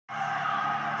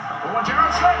I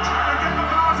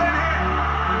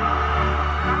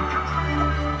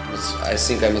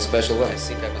think I'm a special one.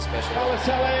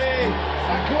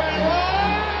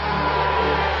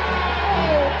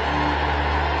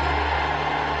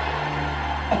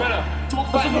 Talk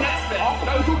about net spend.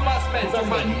 Don't talk about spend. Talk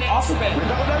about net spend.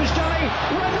 Ronaldo's Johnny.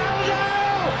 Ronaldo!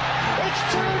 It's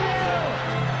 2-0!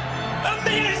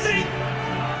 Amazing!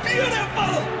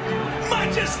 Beautiful!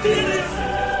 Majesterious!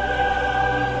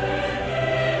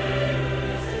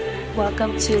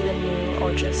 Welcome to the New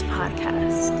Ultras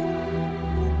podcast.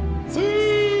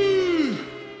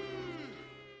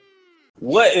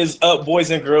 What is up,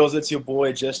 boys and girls? It's your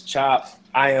boy, Just Chop.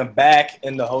 I am back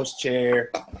in the host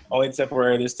chair. Only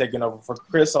temporarily is taking over for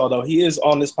Chris, although he is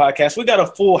on this podcast. We got a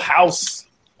full house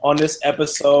on this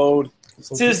episode.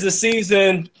 Tis the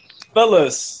season.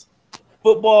 Fellas,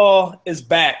 football is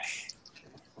back.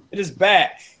 It is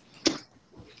back.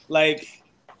 Like,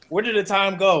 where did the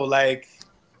time go? Like,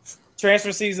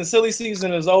 transfer season, silly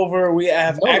season is over. We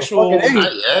have actual.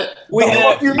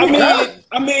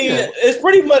 I mean, it's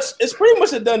pretty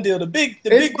much a done deal. The big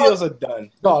deals are done.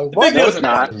 No, the big deals are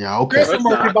not. done. Yeah, okay. Chris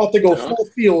Murphy about to go full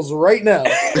fields right now.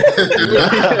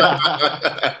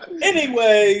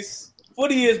 Anyways,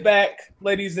 footy is back,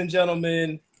 ladies and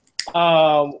gentlemen.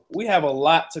 We have a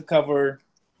lot to cover.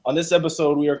 On this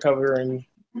episode, we are covering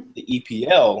the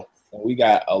EPL. And we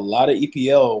got a lot of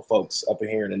EPL folks up in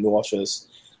here in the New Ultras.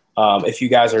 If you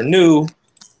guys are new,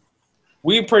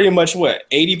 we pretty much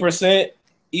 80%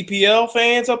 EPL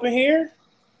fans up in here.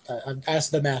 I've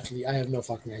asked the athlete. I have no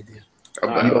fucking idea.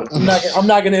 I'm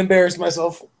not gonna embarrass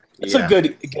myself. It's a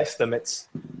good guesstimate.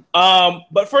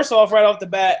 But first off, right off the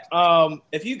bat,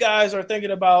 if you guys are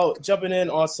thinking about jumping in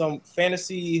on some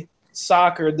fantasy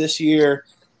soccer this year,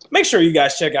 make sure you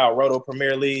guys check out Roto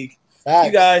Premier League. Facts.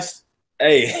 You guys,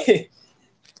 hey,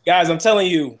 guys, I'm telling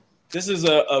you, this is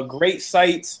a great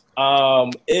site.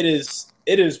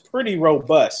 It is pretty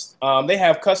robust. They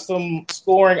have custom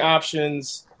scoring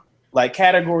options, like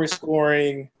category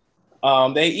scoring.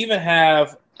 They even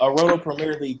have a Roto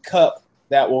Premier League Cup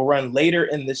that will run later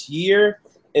in this year.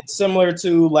 It's similar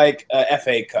to like a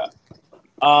FA Cup.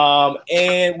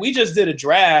 And we just did a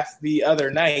draft the other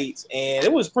night, and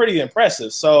it was pretty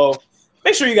impressive. So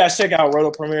make sure you guys check out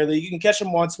Roto Premier League. You can catch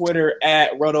them on Twitter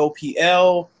at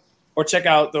RotoPL or check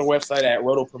out their website at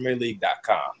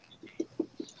rotopremierleague.com.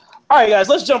 All right, guys,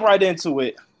 let's jump right into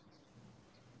it.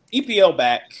 EPL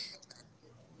back.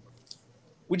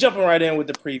 We're jumping right in with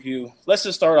the preview. Let's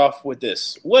just start off with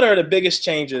this. What are the biggest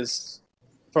changes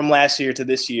from last year to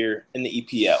this year in the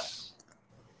EPL?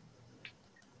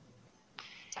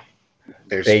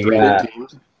 There's three new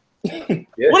teams.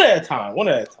 One at a time.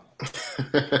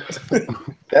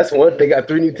 That's one. They got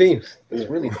 3 new teams. It's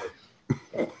really good.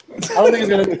 I don't think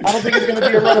it's gonna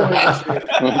be a runaway this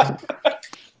year.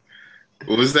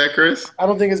 What was that, Chris? I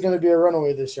don't think it's gonna be a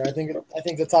runaway this year. I think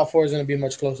the top 4 is gonna be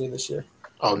much closer this year.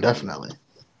 Oh, definitely.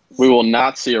 We will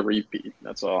not see a repeat.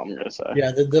 That's all I'm gonna say.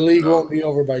 Yeah, the league won't be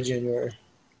over by January.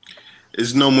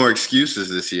 There's no more excuses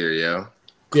this year, yo.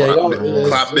 Yeah,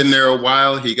 Klopp been there a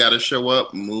while. He got to show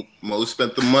up. Mo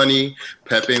spent the money.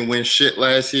 Pep ain't win shit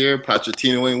last year.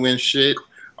 Pochettino ain't win shit.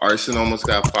 Arsenal almost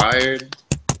got fired.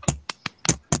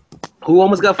 Who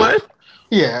almost got fired?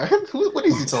 Yeah. What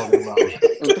is he talking about?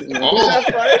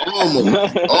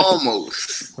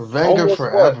 Almost. Wenger Almost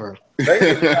forever.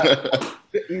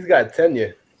 He's got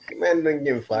tenure. Man didn't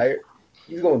get fired.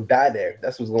 He's going to die there.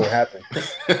 That's what's going to happen.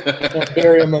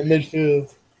 Bury him at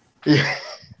midfield. Yeah.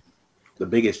 The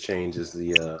biggest change is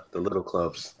the little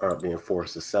clubs aren't being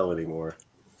forced to sell anymore.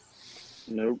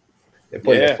 Nope. They're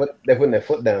putting their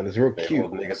foot down. It's real cute.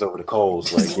 Niggas over the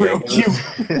coals. Like, Real cute.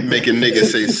 Making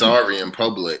niggas say sorry in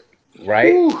public.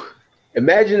 Right? Ooh.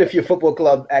 Imagine if your football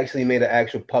club actually made an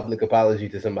actual public apology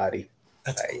to somebody.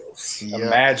 That's gross. Yeah.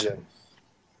 Imagine.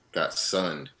 Got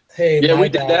sunned. Hey, Yeah, my we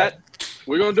did bad. that.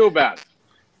 We're gonna do about it.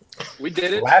 We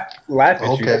did it. Laugh at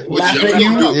Okay. you. What Laugh y'all at gonna do?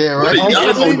 you. What are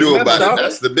y'all gonna do Messed about up. it?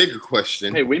 That's the bigger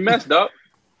question. Hey, we messed up.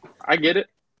 I get it.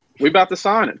 We about to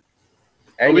sign it.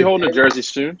 And We'll be your- holding a jersey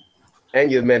soon.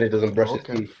 And your man that doesn't brush his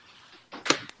teeth.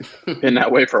 Been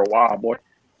that way for a while, boy.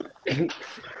 Teeth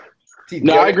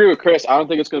No, go- I agree with Chris. I don't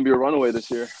think it's going to be a runaway this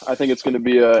year. I think it's going to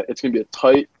be a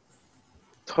tight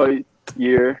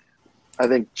year. I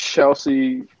think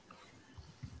Chelsea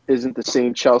isn't the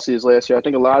same Chelsea as last year. I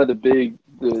think a lot of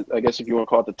I guess if you want to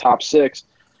call it the top 6,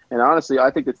 and honestly, I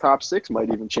think the top 6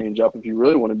 might even change up if you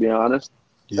really want to be honest.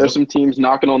 Yep. There's some teams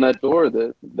knocking on that door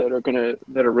that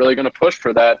are really gonna push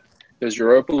for that. There's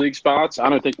Europa League spots. I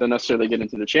don't think they'll necessarily get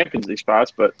into the Champions League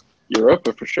spots, but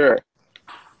Europa for sure.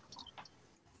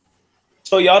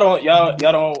 So y'all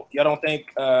don't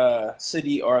think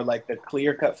City are like the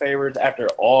clear cut favorites after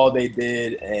all they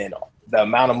did and the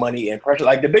amount of money and pressure?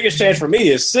 Like the biggest change for me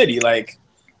is City. Like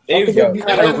they've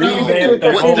kind of revamped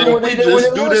their Didn't we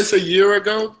just do this a year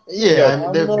ago?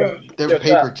 Yeah, they're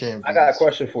paper champions. I got a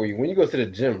question for you. When you go to the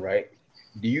gym, right?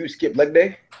 Do you skip leg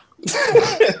day?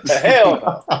 The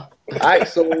hell. All right,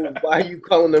 so why are you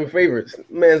calling them favorites?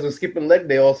 Man's been skipping leg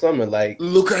day all summer. Like,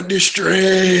 look at the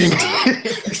strength.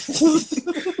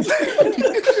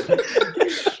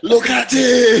 Look at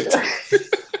it.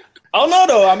 I don't know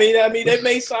though. I mean, they've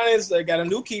made signings. They got a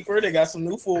new keeper. They got some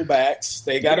new fullbacks.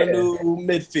 They got a new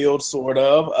midfield, sort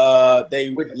of.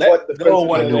 They let go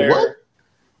one of their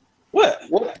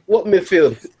what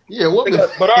midfield? Yeah, what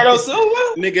Bernardo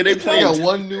Silva? Nigga, they playing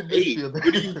one new midfield.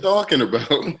 What are you talking about?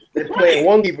 They're playing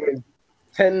one keeper and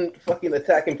 10 fucking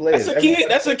attacking players.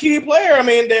 That's a key player. I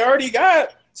mean, they already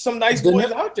got some nice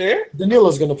boys out there.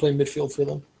 Danilo's going to play midfield for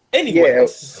them. Anyway. Yeah,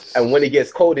 and when it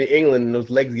gets cold in England and those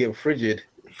legs get frigid,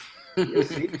 you'll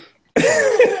see.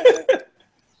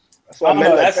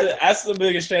 That's the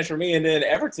biggest change for me. And then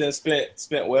Everton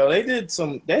spent well.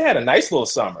 They had a nice little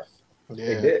summer. Yeah.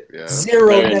 They did. Yeah.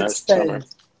 Zero net spend.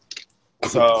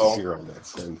 So zero net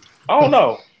spend. I don't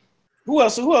know. Who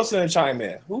else didn't chime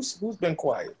in? Who's been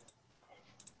quiet?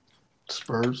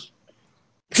 Spurs.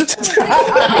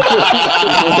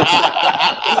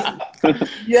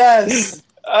 Yes.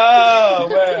 Oh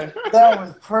man, that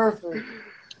was perfect.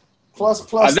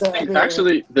 Plus. I think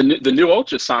actually the new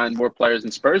Ultra signed more players than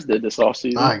Spurs did this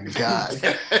offseason. My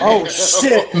God. Oh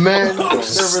shit, man!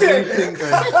 They're releasing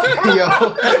yo.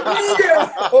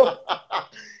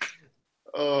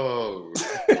 Oh.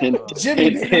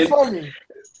 Jimmy, funny.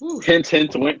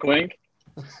 Hint, wink, wink.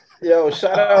 Yo,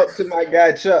 shout out to my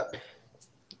guy Chuck.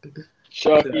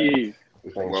 Chucky.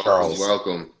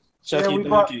 Welcome. Chucky,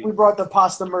 we brought the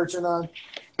pasta merchant on.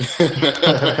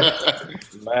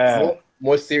 Man.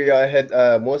 More Serie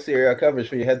A coverage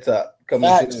for your head top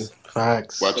coming soon.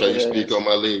 Facts. Watch how you speak on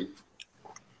my league.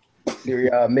 Serie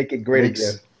A, make it great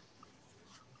again.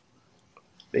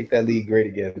 Make that league great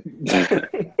again.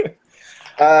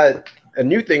 A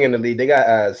new thing in the league, they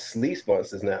got sleeve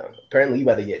sponsors now. Apparently, you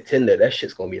about to get Tinder. That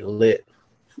shit's gonna be lit.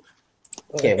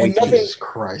 Can't wait. Jesus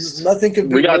Christ! Nothing could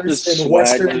be worse than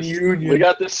Western Union. We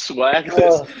got this swag,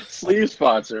 sleeve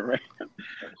sponsor, man.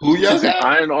 Who y'all got?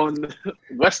 Iron on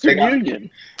Western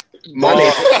Union. Money.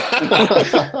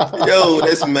 Yo,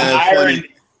 that's mad funny.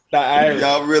 The Irish.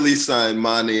 Y'all really signed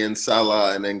Mane and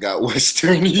Salah and then got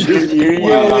Western Union.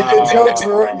 Yo,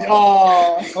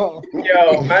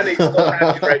 Mane's so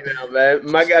happy right now, man.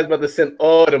 My guy's about to send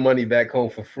all the money back home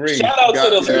for free. Shout out to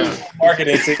the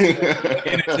marketing team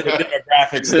getting into the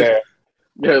demographics there.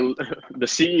 Yeah, the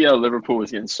CEO of Liverpool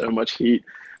was getting so much heat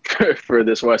for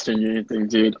this Western Union thing,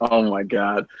 dude. Oh my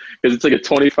God, because it's like a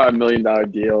 $25 million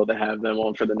deal to have them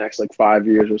on for the next 5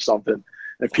 years or something,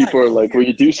 and people are like, "Will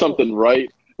you do something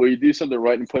right? Will you do something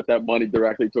right and put that money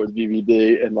directly towards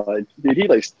VVD?" And dude,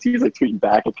 he's tweeting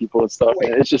back at people and stuff.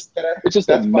 Man. It's just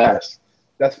a mess.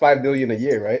 That's $5 billion a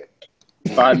year, right?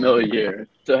 $5 million a year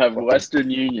to have Western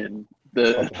Union,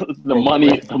 the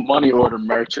money order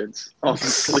merchants on the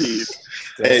sleeve.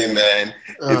 Hey man,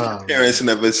 if your parents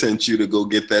never sent you to go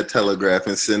get that telegraph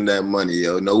and send that money,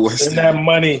 yo, no one's send that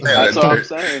money. That's what I'm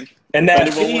saying. And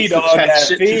that feed, dog, that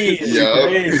feed is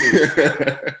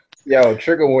crazy. Yo,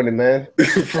 trigger warning, man.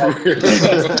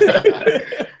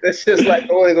 It's just like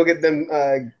going to go get them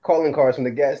calling cards from the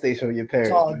gas station with your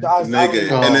parents. Nigga,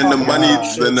 and then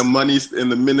the money's in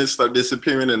the minutes start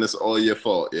disappearing, and it's all your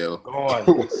fault, yo. Gone.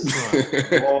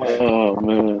 Oh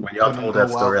man! When y'all told that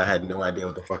story, I had no idea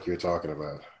what the fuck you were talking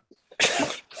about.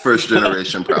 First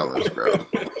generation problems, bro.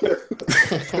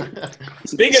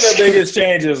 Speaking of biggest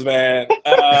changes, man.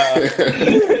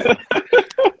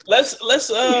 Let's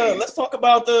talk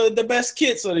about the best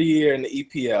kits of the year in the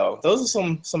EPL. Those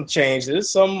are some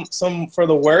changes, some for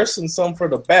the worse and some for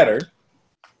the better.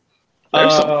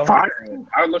 There's some fire.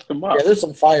 I looked them up. Yeah, there's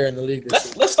some fire in the league.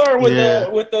 Let's start with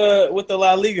the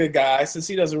La Liga guy, since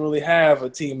he doesn't really have a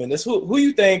team in this. Who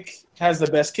you think has the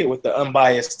best kit with the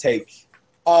unbiased take?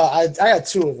 I got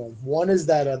two of them. One is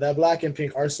that black and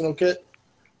pink Arsenal kit.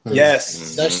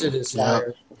 Yes, that shit is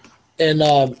fire. And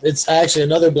it's actually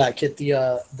another black kit,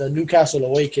 the Newcastle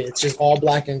away kit. It's just all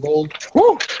black and gold.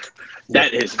 Woo!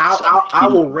 That is. I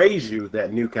will raise you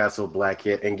that Newcastle black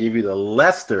kit and give you the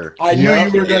Leicester. I knew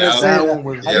you were going to say that. I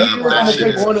knew you were going to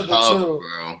pick one of the two.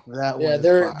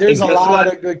 There's a lot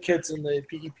of good kits in the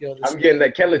PEPL. I'm getting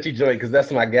that Kelechi joint because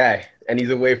that's my guy, and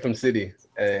he's away from City.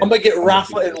 I'm gonna get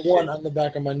Rafa in one on the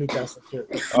back of my Newcastle kit.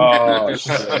 Oh,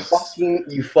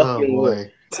 you fucking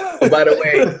boy. Oh, by the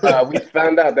way, we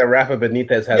found out that Rafa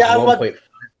Benitez has 1.5.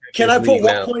 Can I put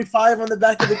 1.5 on the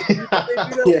back of the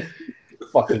yeah.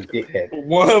 Fucking dickhead.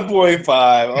 1.5.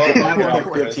 Oh my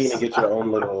god. 15 and get your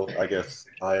own little, I guess,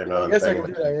 iron on. I guess I can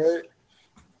do that, right?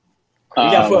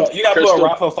 You got to put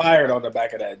Rafa fired on the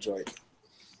back of that joint.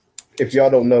 If y'all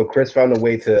don't know, Chris found a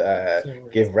way to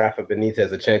give Rafa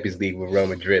Benitez a Champions League with Real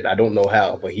Madrid. I don't know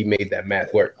how, but he made that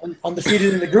math work.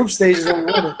 Undefeated in the group stages and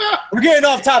we won it. We're getting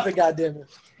off topic, goddammit.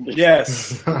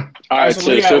 Yes. All right,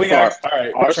 so we got all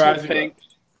right. Arsenal pink,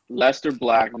 Leicester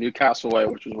black, Newcastle away,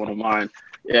 which was one of mine.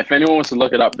 Yeah, if anyone wants to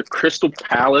look it up, the Crystal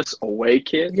Palace away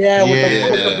kit. Yeah,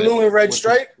 with the blue and red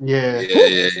stripe. Yeah.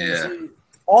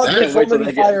 All so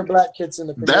many fire black kits in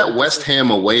the that West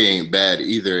Ham away ain't bad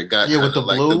either. It got with the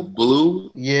like blue. The blue.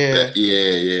 Yeah.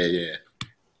 Yeah.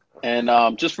 And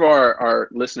just for our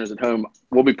listeners at home,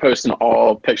 we'll be posting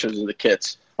all pictures of the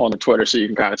kits on the Twitter so you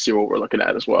can kind of see what we're looking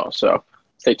at as well. So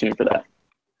stay tuned for that.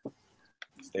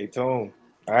 Stay tuned.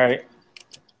 All right.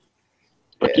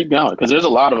 But keep going because there's a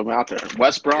lot of them out there.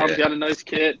 West Brom's got a nice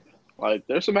kit. Like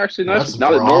there's some actually nice ones.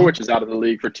 Now that Norwich is out of the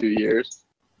league for 2 years.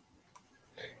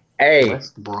 Hey,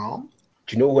 West Brom?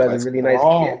 Do you know who has a really nice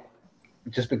kit?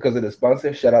 Just because of the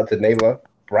sponsor, shout out to Neymar,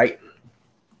 Brighton.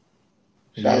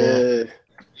 Shout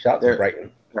out to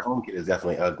Brighton. Their home kit is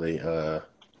definitely ugly. They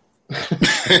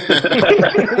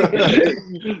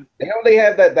only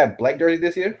have that black jersey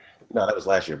this year? No, that was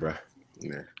last year, bro.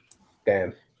 Yeah.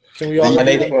 Damn. Can we all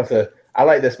I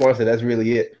like the sponsor. That's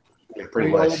really it. Yeah,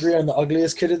 pretty much. All agree on the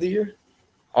ugliest kit of the year?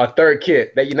 Our third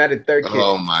kit, that United third kit.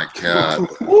 Oh my god!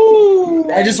 Woo!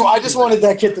 I just wanted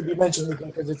that kit to be mentioned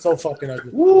again because it's so fucking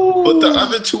ugly. Woo! But the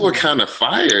other two are kind of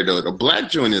fire though. The black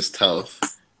joint is tough.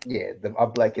 Yeah, our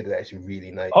black kit is actually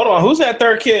really nice. Hold on, who's that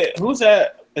third kit? Who's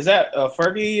that? Is that a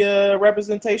Fergie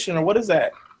representation or what is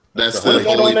that? That's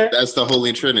the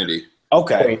Holy Trinity.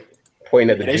 Okay. Point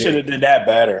at the they should have did that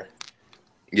better.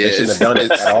 Yeah, they shouldn't have done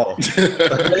it at all.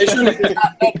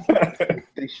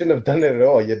 They shouldn't have done it at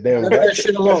all. You're damn right. That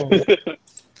shit alone.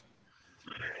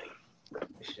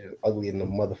 Shit ugly in the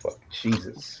motherfucker.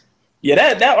 Jesus.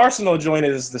 Yeah, that Arsenal joint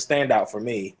is the standout for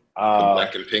me. The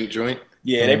black and pink joint.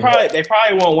 Yeah, they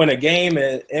probably won't win a game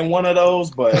in one of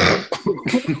those, but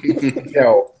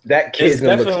yo, that kid's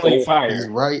gonna definitely look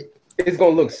fire. Right. It's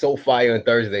gonna look so fire on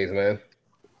Thursdays, man.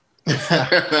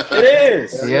 It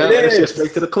is. Yeah, it is.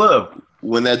 Straight to the club.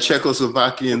 When that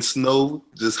Czechoslovakian snow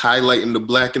just highlighting the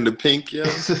black and the pink, yeah.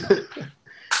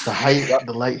 The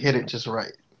light hit it just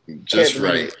right. Just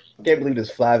right. Can't believe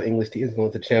there's 5 English teams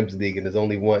going to Champions League and there's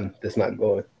only one that's not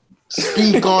going.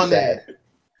 Speak on that.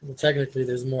 Well, technically,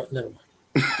 there's more. Never mind.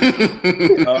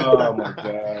 Oh my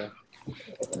god.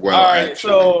 Well, all right.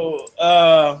 So,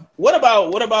 what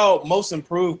about most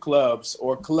improved clubs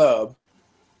or club?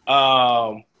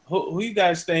 Who you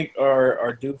guys think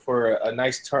are due for a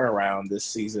nice turnaround this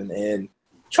season? And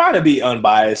try to be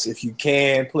unbiased if you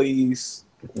can, please.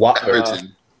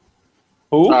 Everton.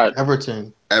 Who?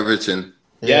 Everton.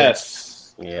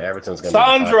 Yes. Yeah, Everton's gonna.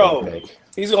 Sandro.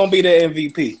 He's gonna be the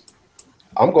MVP.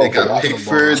 I'm going. They got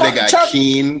Pickford. They got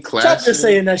Keane. Chop just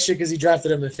saying that shit because he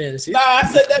drafted him in fantasy. Nah, I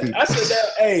said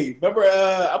that. Hey, remember?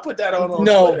 I put that on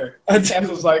Twitter. Chop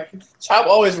was like, Chop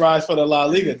always rides for the La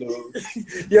Liga, dude.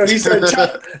 Yo, he said.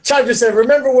 Chop just said,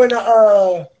 remember when?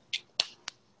 Fuck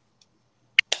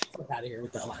out of here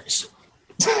with that line of shit.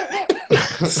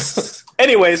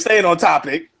 Anyway, staying on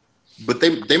topic. But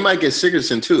they might get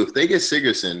Sigurdsson too. If they get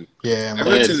Sigurdsson,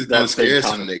 Everton's gonna scare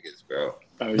some niggas, bro.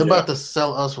 They're about to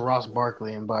sell us Ross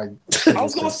Barkley and buy. I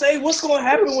was gonna say, what's gonna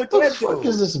happen with that dude? What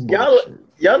is this bullshit?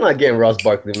 Y'all not getting Ross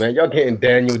Barkley, man. Y'all getting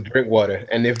Daniel Drinkwater,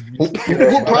 and if we'll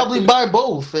probably buy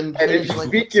both. And if you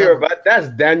speak here about that's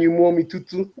Daniel Momi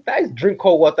Tutu. That's drink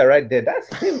cold water right there. That's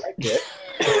him right there.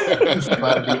 It's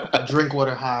about to be a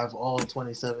Drinkwater Hive all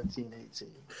 2017-18.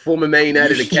 Former Man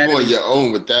United Academy. You on your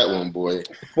own with that one, boy.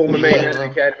 Former Man United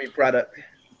Academy product.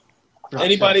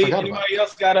 Anybody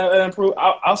else got to improve?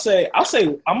 I'll say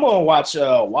I'm gonna watch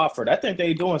Watford. I think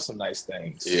they doing some nice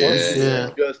things. Yeah.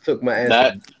 Just took my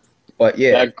answer. But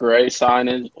yeah, that Gray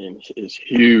signing is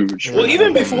huge. Well,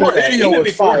 even before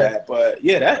that, but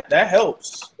yeah, that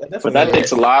helps. But that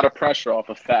takes a lot of pressure off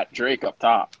of Fat Drake up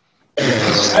top.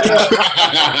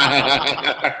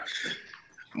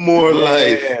 More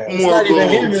life, more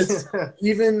goals.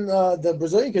 Even the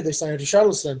Brazilian kid they signed,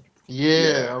 Richarlison.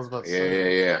 Yeah, I was about to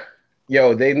say. Yeah.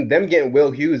 Yo, them getting Will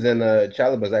Hughes and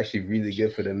Chalobah is actually really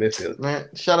good for the midfield. Man,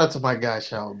 shout out to my guy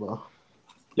Chalobah.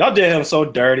 Y'all did him so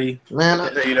dirty. Man,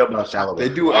 you know about Chalobah. They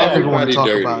do everybody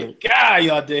dirty. God,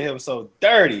 y'all did him so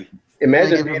dirty.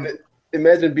 Imagine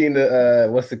being the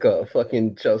what's it called?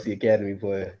 Fucking Chelsea Academy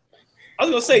player. I was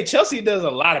gonna say Chelsea does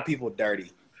a lot of people dirty.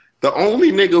 The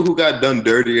only nigga who got done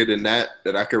dirtier than that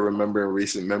I can remember in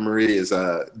recent memory is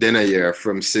Denayer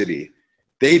from City.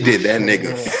 They did that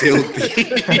nigga filthy.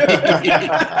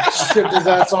 Shipped his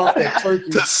ass off that Turkey.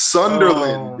 To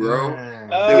Sunderland, bro.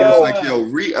 They was like, yo,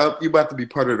 re-up. You about to be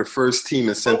part of the first team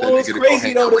and sent that nigga to go hang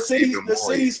crazy though. out with David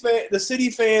Moyes. The City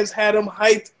fans had him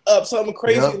hyped up something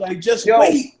crazy like just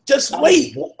wait.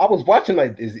 I was watching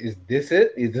like, is this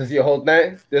it? Is this your whole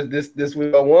thing? This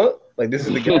what I want? Like this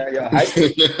is the guy y'all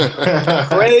hyping?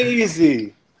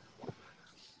 Crazy.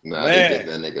 Nah, they did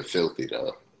that nigga filthy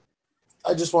though.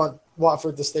 I just want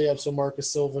Watford to stay up so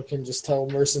Marcus Silva can just tell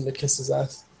Merson to kiss his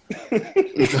ass.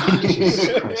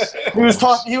 He was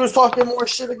talking more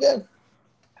shit again.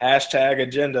 Hashtag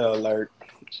agenda alert.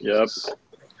 Yep.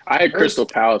 I had Crystal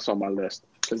Palace on my list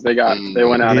because they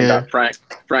went out and got Frank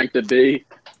the B.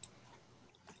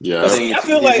 Yeah. See, I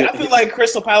feel like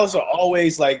Crystal Palace are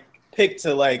always like picked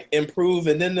to like improve,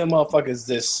 and then the motherfuckers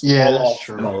just fall off.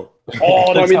 True.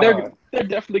 All the time. They're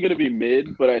definitely going to be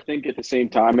mid, but I think at the same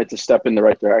time it's a step in the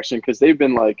right direction because they've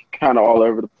been like kind of all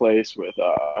over the place with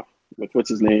what's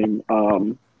his name?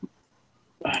 Who's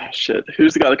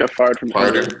the guy that got fired from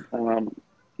Pardew?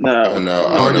 No.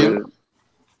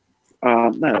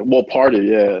 Well, Pardew,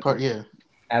 yeah.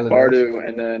 Pardew,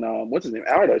 and then what's his name?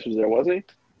 Allardyce was there, wasn't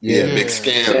he? Yeah, big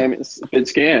scam. Big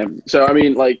scam. So I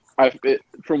mean, like,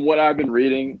 from what I've been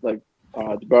reading, like.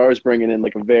 DeBar's bringing in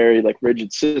like a very like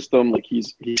rigid system. Like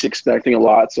he's expecting a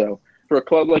lot. So for a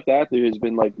club like that who's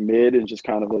been like mid and just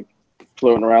kind of like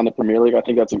floating around the Premier League, I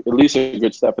think that's at least a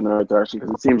good step in the right direction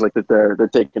because it seems like that they're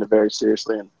taking it very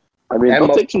seriously. And I mean, they'll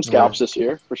take some scalps this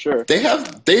year for sure. They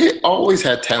always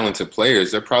had talented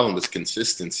players. Their problem was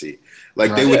consistency.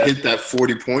 Like they would hit that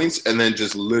 40 points and then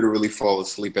just literally fall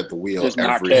asleep at the wheel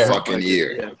every fucking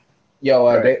year. Yeah.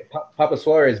 Yo, Papa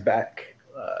Suarez is back.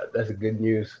 That's a good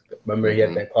news. Remember, he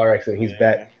had that car accident. He's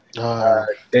back.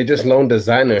 They just loaned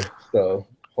designer, so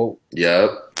hope. Yep.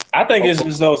 I think it's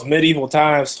just those medieval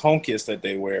times home kits that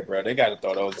they wear, bro. They got to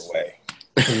throw those away.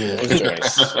 Those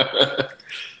joints.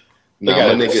 They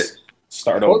got to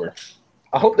start over.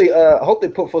 I hope they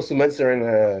put Fosu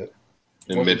Mensah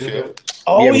in midfield.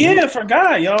 Oh yeah,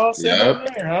 forgot y'all. There,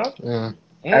 huh? Yeah.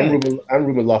 And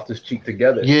Ruben Loftus-Cheek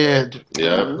together. Yeah,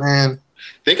 man.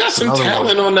 They got some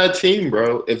talent on that team,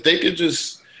 bro. If they could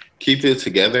just keep it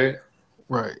together,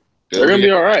 right, they're gonna be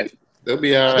all right. They'll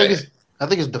be all right. I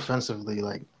think it's defensively.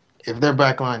 Like, if their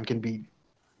back line can be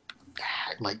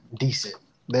like decent,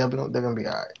 they're gonna be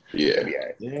all right. Yeah.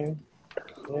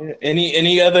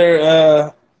 Any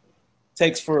other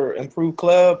takes for improved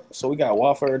club? So we got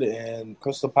Watford and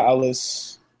Crystal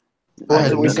Palace.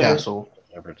 Newcastle.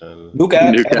 Everton.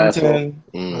 Everton.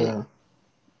 Yeah.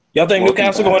 Y'all think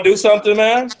Newcastle going to do something,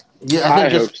 man? Yeah, I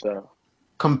hope so.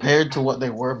 Compared to what they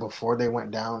were before they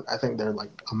went down, I think they're like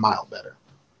a mile better.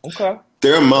 Okay.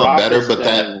 They're a mile better, but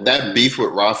that beef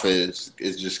with Rafa is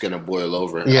just going to boil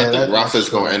over. Yeah, I think Rafa's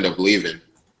going to end up leaving.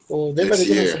 Well, they better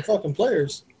get some fucking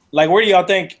players. Like, where do y'all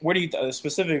think? Where do you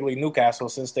specifically Newcastle?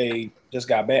 Since they just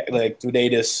got back, like, do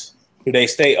they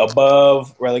stay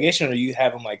above relegation, or you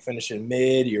have them like finishing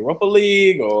mid Europa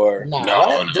League, or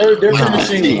no? They're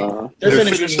finishing. They're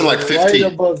finishing like 15.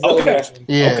 right above relegation.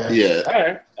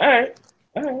 Yeah. All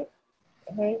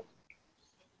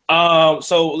right.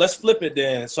 So let's flip it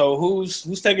then. So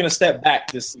who's taking a step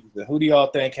back this season? Who do y'all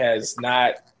think has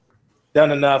not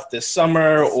done enough this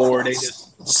summer, or they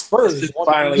just Spurs?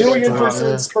 Finally,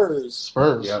 1,000,000% Spurs.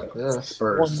 Spurs. Yep. Yeah.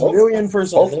 Spurs.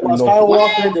 1,000,000%. They lost Kyle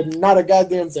Walker, did not a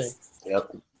goddamn thing.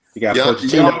 Yep. You got y'all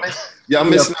missing out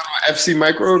on FC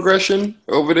microaggression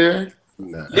over there?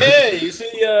 Nah. Yeah, you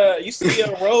see,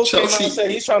 Rose came out and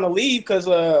said he's trying to leave because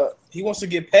he wants to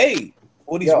get paid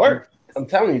what he's worth. I'm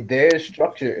telling you, their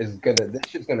structure is gonna. This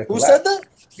shit's gonna. Who said that?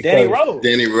 Danny Rose.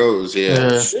 Danny Rose,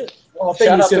 yeah. Shit. Well, I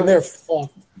think he's sitting there.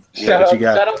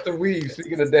 Shout out to Weave.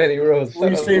 Speaking of Danny Rose,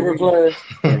 Weave's favorite player.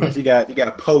 You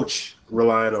got Poach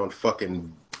relying on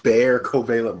fucking bare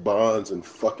covalent bonds and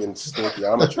fucking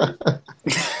stoichiometry.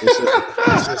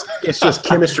 it's just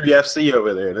chemistry FC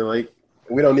over there. They're like,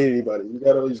 we don't need anybody. We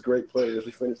got all these great players.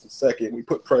 We finished in second. We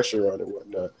put pressure on and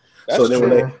whatnot. So then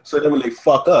when they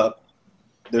fuck up,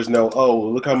 there's no,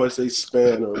 look how much they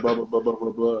spent or blah blah blah blah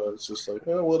blah blah. It's just like,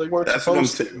 oh well, they weren't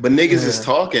supposed to. But niggas is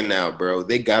talking now, bro.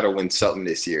 They gotta win something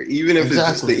this year, even if it's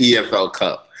just the EFL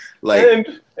Cup. Like,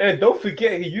 and don't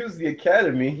forget, he used the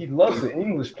academy. He loves the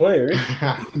English players.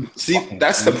 See,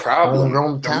 that's the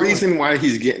problem. The reason why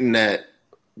he's getting that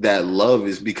love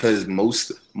is because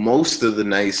most of the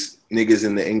nice niggas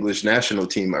in the English national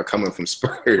team are coming from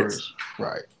Spurs.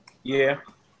 Right. Yeah.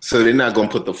 So they're not gonna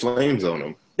put the flames on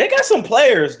him. They got some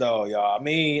players though, y'all. I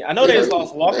mean, I know they just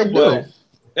lost Walker, but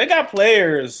they got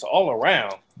players all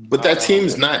around. But that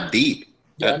team's not deep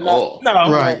at all.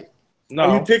 No, right. No.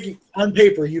 Are you picking on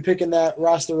paper? You picking that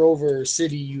roster over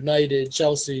City, United,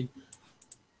 Chelsea?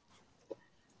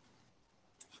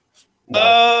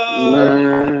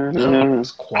 I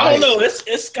don't know.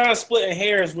 It's kind of splitting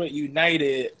hairs with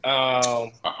United.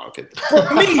 For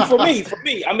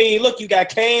me. I mean, look, you got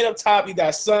Kane up top, you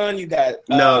got Son, you got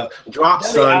drop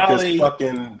Son because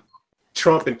fucking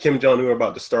Trump and Kim Jong-un are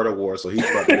about to start a war, so he's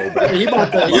about to go back.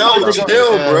 Yo,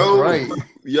 chill, bro. Right.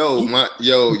 Yo,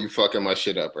 you fucking my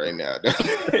shit up right now.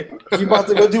 You about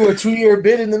to go do a 2-year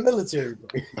bid in the military,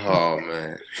 bro. Oh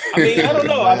man. I mean, I don't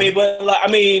know. I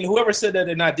mean, whoever said that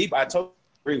they're not deep, I totally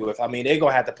agree with. I mean, they're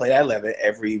gonna have to play that 11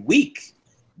 every week.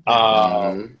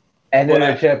 And then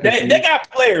they got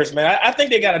players, man. I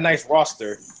think they got a nice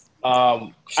roster.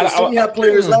 City had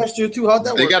players last year too. How'd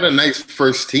that work? They got a nice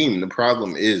first team. The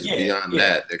problem is beyond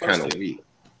that, they're kind of weak.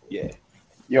 Yeah.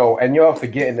 Yo, and y'all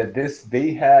forgetting that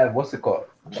they have what's it called?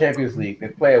 Champions League. They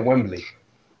play at Wembley.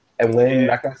 And when,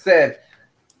 like I said,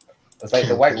 it's like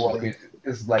the White Walkers.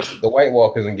 It's like the White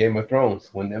Walkers in Game of Thrones.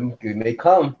 When they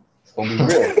come, it's gonna be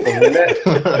real.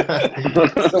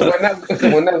 So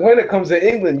when that winner comes to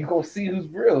England, you gonna see who's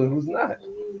real and who's not.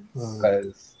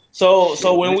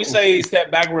 So when we say step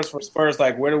backwards for Spurs,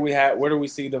 like where do we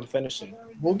see them finishing?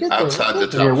 We'll get there. Outside the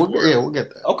top four. We'll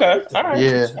get there. Okay, all right.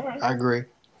 Yeah, all right. I agree.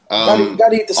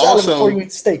 Gotta eat the salad before you eat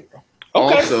the steak, bro.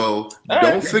 Okay. Also,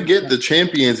 don't forget the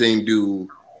champions ain't do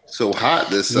so hot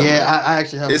this summer. Yeah, I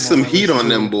actually have. It's some heat on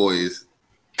them boys.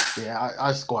 Yeah,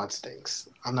 our squad stinks.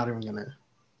 I'm not even gonna.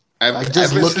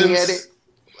 Just looking at it,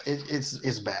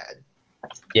 it's bad.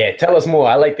 Yeah, tell us more.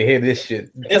 I like to hear this shit.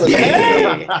 And if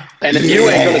you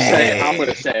ain't gonna say it, I'm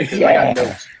gonna say it because I got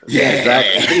notes. Yeah,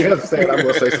 exactly. You have to say it. I'm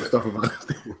gonna say some stuff about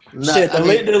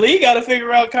it. The league got to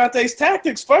figure out Conte's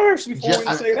tactics first before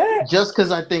we say that. Just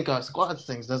because I think our squad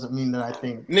stinks doesn't mean that I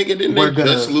think nigga didn't they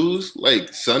just lose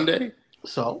like Sunday.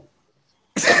 So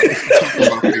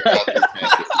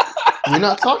we're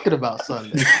not talking about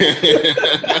Sunday.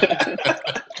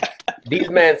 These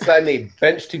men signed a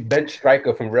bench-to-bench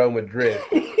striker from Real Madrid.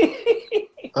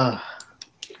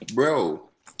 Bro,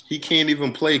 he can't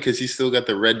even play because he still got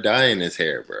the red dye in his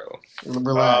hair, bro.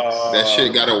 Relax. That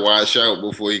shit got to wash out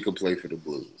before he could play for the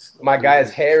Blues. My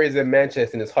guy's hair is in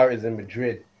Manchester and his heart is in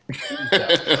Madrid.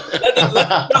 Let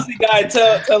the guy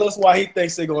tell us why he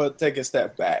thinks they're going to take a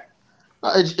step back.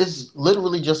 It's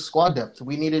literally just squad depth.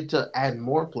 We needed to add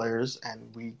more players, and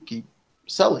we keep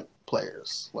selling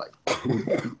players. Like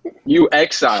you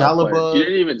exiled Chalobah. players. You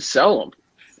didn't even sell them.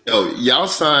 Yo, y'all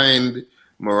signed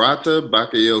Morata,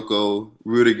 Bakayoko,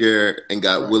 Rudiger, and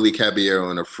got Willie Caballero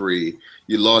on a free.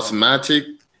 You lost Matic,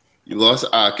 you lost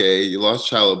Ake, you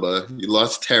lost Chalobah, you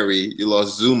lost Terry, you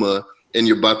lost Zuma, and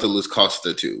you're about to lose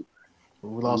Costa too.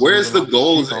 Where's the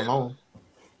goals?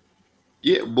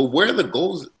 Yeah, but where are the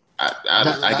goals?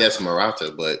 I guess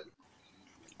Morata, but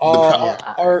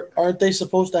aren't they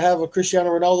supposed to have a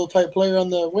Cristiano Ronaldo type player on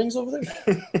the wings over there?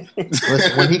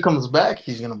 Listen, when he comes back,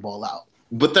 he's gonna ball out.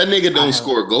 But that nigga don't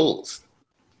score goals.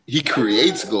 He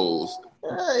creates goals.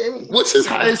 What's his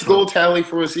highest goal tally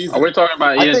for a season? Are we talking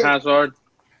about Eden Hazard?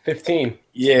 15.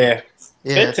 Yeah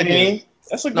 15.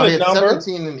 That's a good number.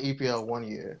 17 in EPL 1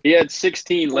 year. He had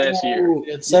 16 last year.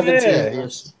 He had 17.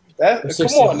 Yeah.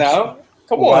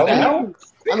 Come on now.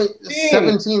 I mean,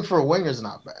 17 for a winger is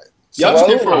not bad. Y'all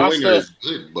for a winger is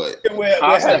good, but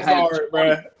Hazard,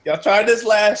 bro. Y'all tried this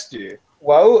last year.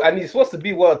 Wow, and he's supposed to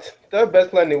be what? Third best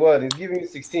player in the world. He's giving you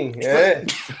 16. Yeah.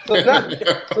 I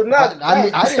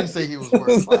didn't say he was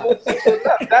worth 5.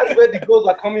 That's where the goals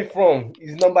are coming from.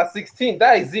 He's number 16.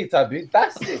 That is it, Abi.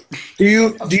 That's it. Do you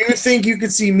think you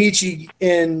could see Michi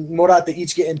and Morata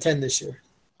each getting 10 this year?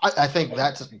 I think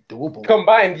that's doable.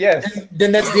 Combined, yes.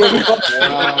 Then that's the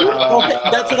okay,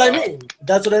 that's what I mean.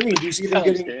 That's what I mean. Do you see them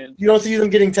getting? You don't see them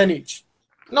getting 10 each?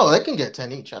 No, they can get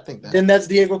 10 each. I think that. Then that's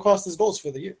Diego Costa's goals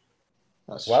for the year.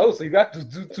 Wow, so you got to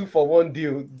do 2 for 1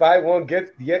 deal. Buy one,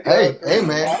 get Hey,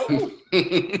 man.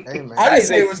 Hey, man. I didn't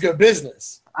say it was good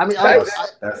business. I mean,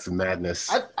 that's madness.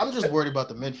 I'm just worried about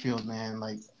the midfield, man.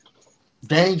 Like,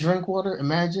 Danny Drinkwater,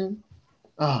 imagine.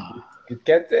 You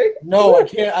can't take? No, I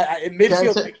can't.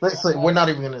 Midfield. Listen, we're not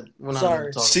even gonna.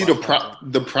 Sorry. See, the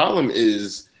problem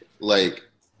is like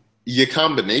your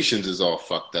combinations is all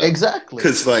fucked up. Exactly.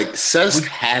 Because like Cesc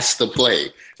has to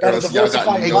play, or else y'all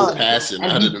got no passing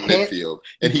out of the midfield,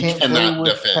 and he cannot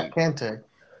defend. Kante.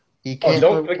 He can't.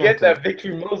 Don't forget that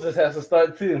Victor Moses has to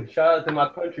start too. Shout out to my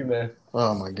countryman.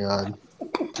 Oh my god.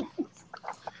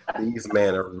 These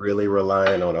men are really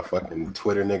relying on a fucking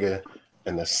Twitter nigga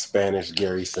and the Spanish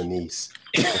Gary Sinise.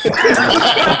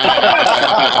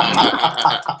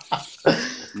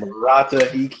 Morata,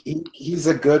 he's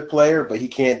a good player, but he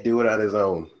can't do it on his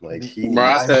own. Like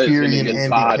Morata is going to get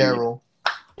bodied. Carroll.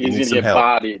 He's going to get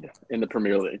bodied in the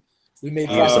Premier League. We made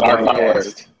supporting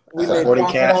profit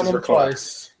on him for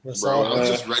twice. Bro, I'm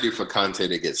just ready for Conte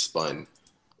to get spun.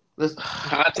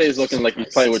 Conte is looking like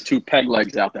he's playing with 2 peg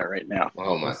legs out there right now.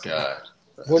 Oh my god!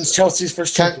 When's Chelsea's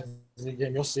first Champions League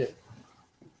game? You'll see it.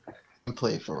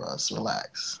 Play for us.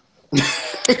 Relax.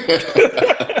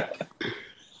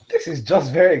 This is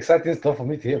just very exciting stuff for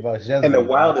me to hear about Jesus. And the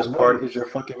wildest part is your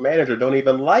fucking manager don't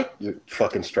even like your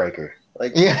fucking striker.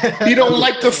 Like, he don't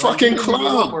like the fucking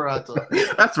club.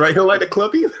 That's right. He don't like the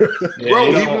club either.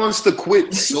 Bro, he wants to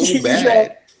quit so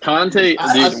bad. Conte,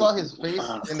 I saw his face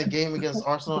in the game against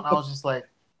Arsenal, and I was just like,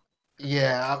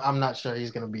 yeah, I'm not sure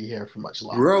he's going to be here for much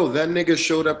longer. Bro, that nigga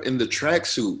showed up in the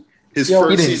tracksuit. His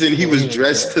first season, he was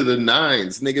dressed to the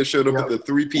nines. Nigga showed up with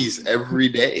the 3-piece every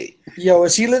day. Yo,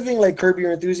 is he living like Curb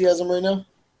Your Enthusiasm right now?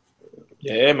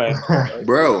 Yeah, man.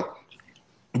 Bro,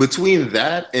 between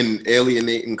that and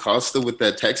alienating Costa with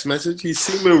that text message, he's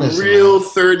seeming a real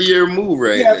third-year move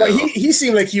right now. Yeah, but he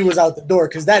seemed like he was out the door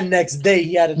because that next day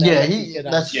he had a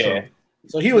that's true.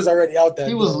 So he was already out there.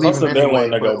 He was Costa leaving been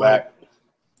wanting to go back.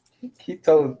 He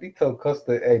told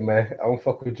Costa, "Hey man, I don't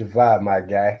fuck with your vibe, my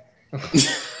guy."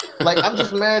 Like, I'm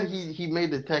just mad he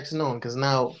made the text known because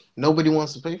now nobody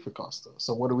wants to pay for Costa.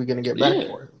 So what are we gonna get back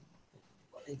for him?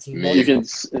 You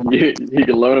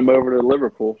can loan him over to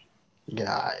Liverpool.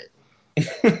 Yeah.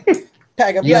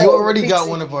 You already got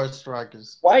one of our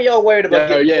strikers. Why y'all worried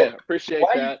about appreciate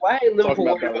that. Why ain't Liverpool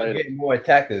worried about getting more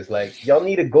attackers? Like, y'all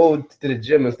need to go to the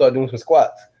gym and start doing some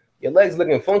squats. Your legs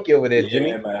looking funky over there,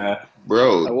 Jimmy. Man.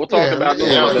 Bro, we'll talk about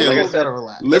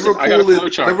that.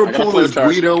 Liverpool is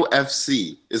Guido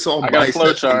FC. It's all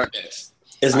biceps and chest.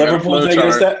 Is Liverpool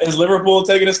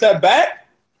taking a step back?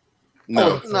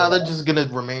 No, they're just gonna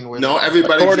remain with. No,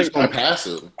 everybody's just gonna pass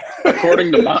him.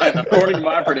 According to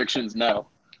my predictions, no.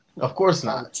 Of course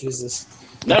not. Jesus.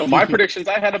 No, my predictions.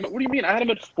 I had him. What do you mean? I had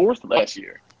him at 4th last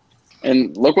year,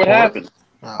 and look what happened.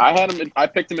 I had him. I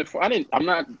picked him at 4. I didn't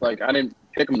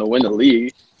pick him to win the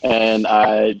league, and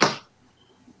I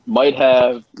might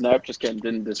have. No, just kidding.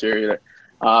 Didn't this year either.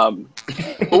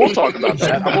 But we'll talk about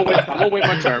that. I'm gonna wait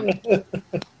my turn.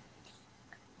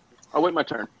 I'll wait my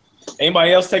turn.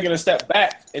 Anybody else taking a step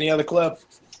back? Any other club?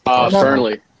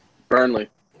 Burnley.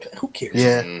 Who cares?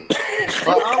 Yeah.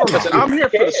 Listen, I'm here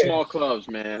for the small clubs,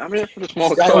 man. I'm here for the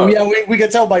small clubs. Yeah, we can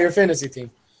tell by your fantasy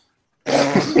team.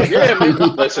 Yeah,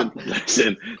 man. Listen.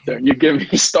 You get me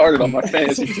started on my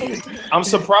fantasy team. I'm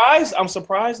surprised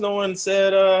no one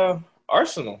said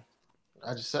Arsenal.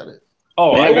 I just said it.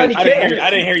 Oh, I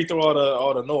didn't hear you through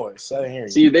all the noise. I didn't hear you.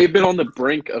 See, they've been on the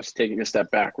brink of taking a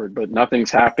step backward, but nothing's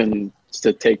happened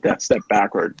to take that step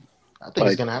backward. I think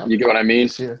it's gonna happen. You get what I mean?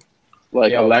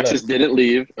 Like, Yeah, Alexis didn't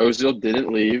leave, Ozil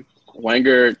didn't leave,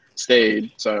 Wenger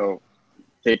stayed. So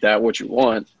take that what you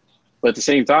want, but at the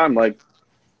same time, like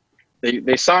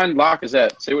they signed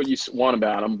Lacazette. Say what you want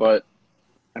about him, but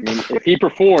I mean, if he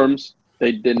performs,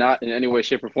 they did not in any way,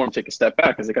 shape, or form take a step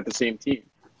back because they got the same team.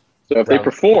 So if they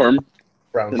perform,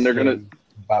 then they're gonna.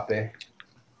 Mbappe.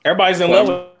 Everybody's in love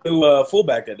with the new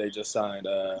fullback that they just signed.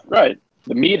 Right,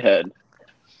 the meathead.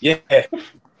 Yeah,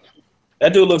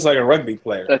 that dude looks like a rugby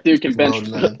player. That dude can bench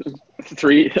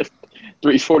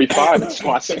 345 and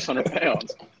squat 600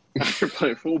 pounds. You're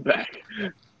playing fullback.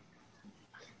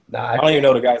 I don't even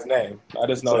know the guy's name. I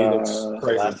just know he looks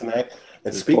crazy. Kolasinac.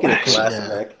 And speaking of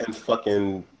Kolasinac and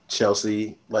fucking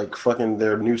Chelsea, like fucking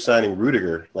their new signing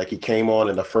Rudiger, like he came on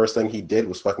and the first thing he did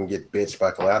was fucking get bitched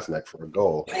by Kolasinac for a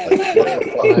goal. Like, what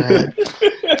the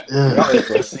fuck?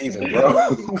 For a season, bro.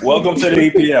 Welcome to the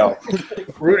EPL.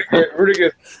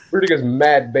 Rudiger's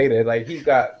mad beta. Like, he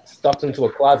got stuffed into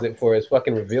a closet for his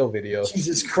fucking reveal video.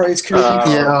 Jesus Christ, Kirby.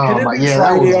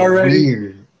 That was already.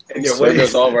 weird. So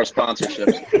goes all of our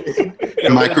sponsorships.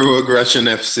 Microaggression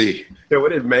FC. Yeah,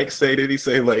 what did Mank say? Did he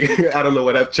say, like, I don't know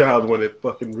what that child wanted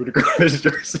fucking Rudiger on his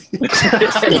jersey?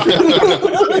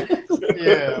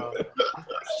 Yeah.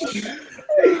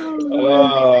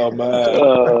 Oh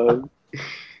man.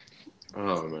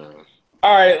 Oh man.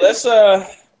 All right, let's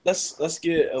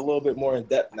get a little bit more in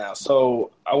depth now.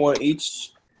 So I want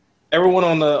everyone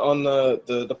on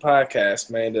the podcast,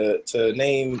 man, to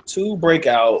name 2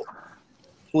 breakout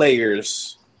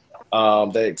players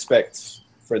they expect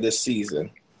for this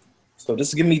season. So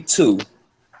just give me 2,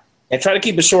 and try to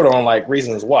keep it short on like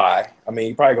reasons why. I mean,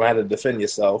 you're probably gonna have to defend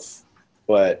yourself,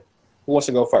 but who wants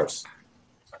to go first?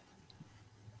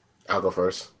 I'll go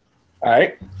first. All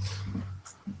right.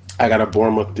 I got a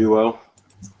Bournemouth duo,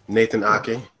 Nathan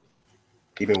Ake.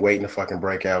 He been waiting to fucking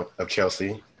break out of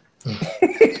Chelsea.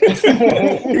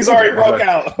 He's already broke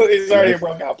out. He's already a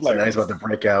broke out player. So now he's about to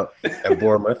break out at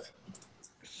Bournemouth.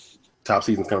 Top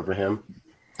season's coming for him.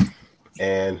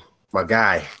 And my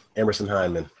guy, Emerson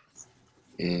Hyndman.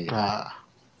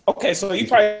 Okay, so you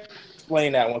probably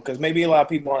explain that one because maybe a lot of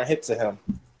people aren't hip to him.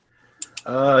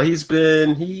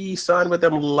 He signed with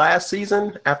them last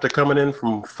season after coming in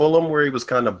from Fulham, where he was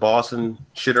kind of bossing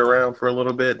shit around for a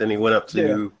little bit. Then he went up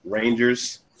to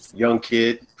Rangers, young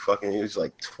kid, he was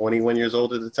like 21 years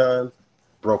old at the time.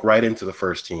 Broke right into the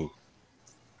first team.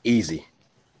 Easy.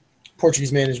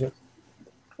 Portuguese management.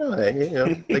 Oh,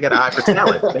 they got an eye for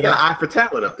talent. They got an eye for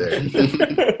talent up there.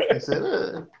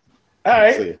 All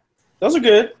right. Those are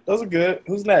good.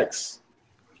 Who's next?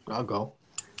 I'll go.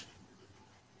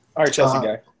 All right, Chelsea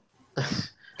guy.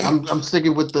 I'm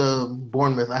sticking with the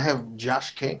Bournemouth. I have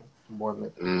Josh King from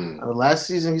Bournemouth. Last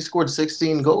season, he scored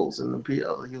 16 goals in the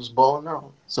PL. He was balling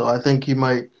out. So I think he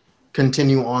might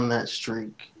continue on that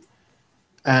streak.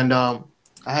 And I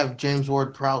have James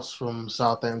Ward-Prowse from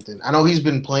Southampton. I know he's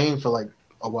been playing for like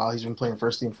a while. He's been playing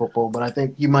first-team football, but I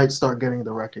think he might start getting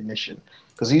the recognition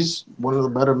because he's one of the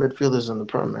better midfielders in the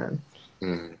Prem, man.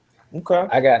 Okay.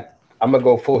 I'm going to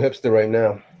go full hipster right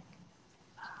now.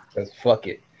 Because fuck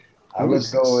it. I'm going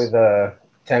to go with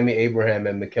Tammy Abraham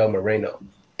and Mikel Moreno.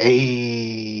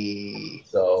 Hey.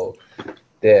 So,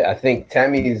 I think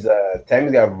Tammy's got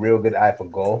a real good eye for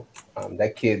goal.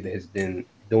 That kid has been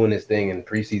doing his thing in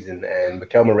preseason, and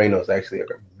Mikel Moreno is actually a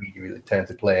really, really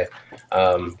talented player.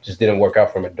 Just didn't work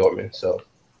out for him at Dortmund. So,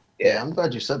 yeah, I'm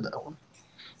glad you said that one.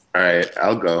 All right,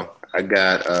 I'll go. I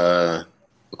got, of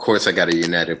course, I got a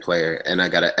United player, and I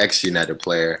got an ex-United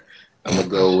player. I'm going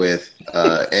to go with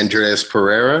Andreas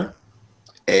Pereira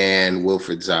and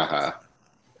Wilfried Zaha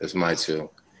as my two.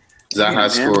 Zaha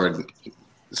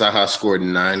scored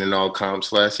 9 in all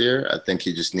comps last year. I think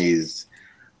he just needs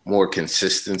more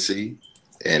consistency,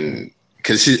 and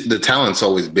because the talent's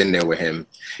always been there with him.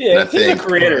 Yeah, he's a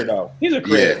creator, though. He's a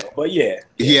creator, but yeah.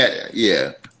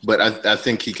 But I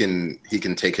think he can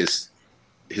take his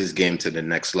game to the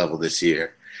next level this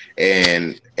year.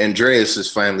 And Andreas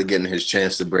is finally getting his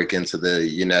chance to break into the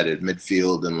United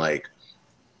midfield, and like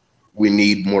we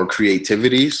need more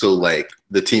creativity. So like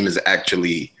the team is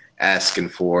actually asking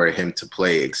for him to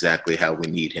play exactly how we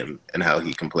need him and how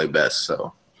he can play best.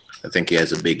 So I think he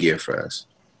has a big year for us.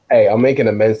 Hey, I'm making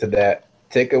amends to that.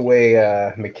 Take away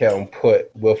Mikel and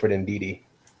put Wilfred and Didi.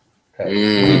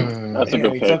 That's a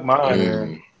good pick. Took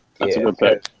mine. That's a good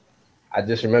pick. I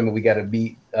just remember we got to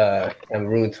beat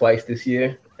Cameroon twice this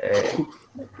year. And,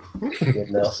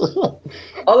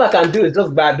 all I can do is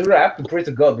just Badura. I have to pray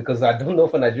to God because I don't know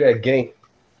for Nigeria game,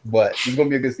 but it's gonna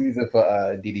be a good season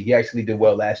for Didi. He actually did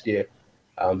well last year,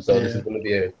 so this is gonna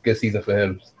be a good season for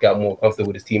him. He's got more comfortable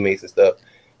with his teammates and stuff,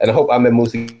 and I hope Ahmed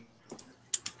Musi.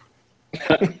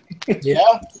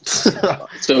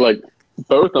 So like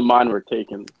both of mine were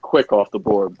taken quick off the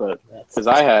board, but because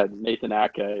I had Nathan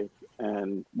Ake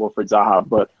and Wilfried Zaha,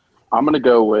 but I'm gonna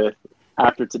go with.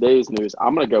 After today's news,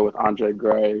 I'm going to go with Andre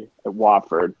Gray at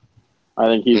Watford. I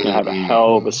think he's going to have a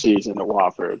hell of a season at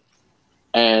Watford.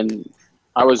 And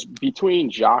I was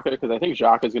between Xhaka because I think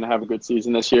Xhaka is going to have a good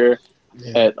season this year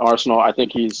at Arsenal. I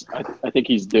think he's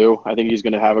due. I think he's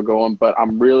going to have a go on. But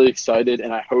I'm really excited,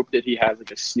 and I hope that he has like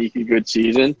a sneaky good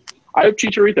season. I hope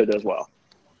Chicharito does well.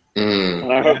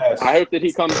 And I hope that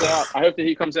he comes out. I hope that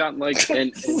he comes out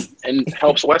and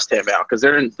helps West Ham out because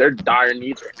they're in their dire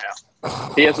needs right now.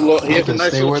 He has a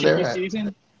nice little cheeky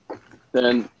season.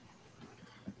 Then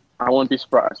I wouldn't be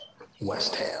surprised.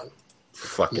 West Ham,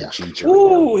 fucking Chicharito.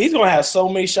 Ooh, he's gonna have so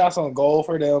many shots on goal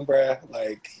for them, bruh.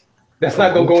 Like that's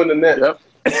not gonna go in the net. Yep.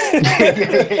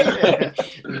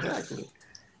 Exactly.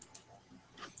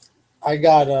 I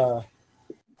got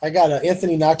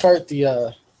Anthony Knockaert,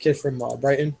 the kid from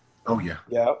Brighton. Oh yeah,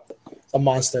 a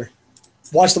monster.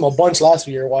 Watched him a bunch last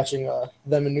year. Watching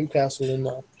them in Newcastle in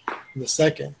the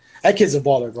second. That kid's a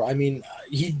baller, bro. I mean,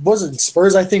 he wasn't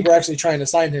Spurs. I think we're actually trying to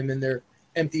sign him in their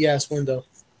empty ass window.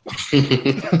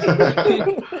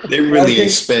 They really ain't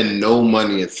spend no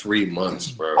money in 3 months,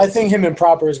 bro. I think him and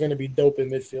Proper is going to be dope in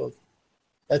midfield.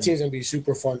 That team's going to be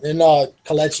super fun. And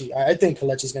Kelechi, I think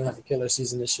Kelechi's going to have a killer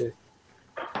season this year.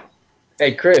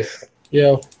 Hey, Chris.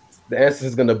 Yo. The answer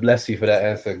is going to bless you for that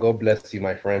answer. God bless you,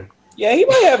 my friend. Yeah, he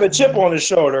might have a chip on his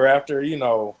shoulder after, you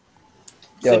know.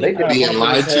 Yo, they could be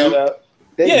lied to.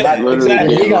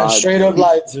 Exactly. He got straight up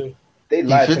lied to. They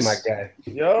lied to my guy.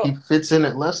 Yo. He fits in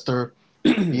at Leicester.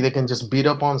 Either can just beat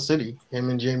up on City, him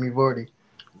and Jamie Vardy.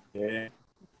 Yeah.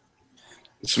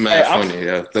 It's mad funny,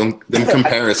 yeah. Them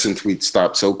comparison tweets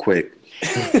stop so quick.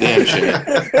 Damn shame.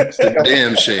 It's a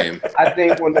damn shame. I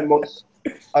think one of the most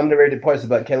underrated parts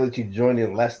about Kelechi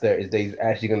joining Leicester is that he's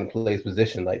actually going to play his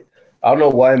position. Like, I don't know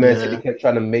why Man City kept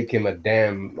trying to make him a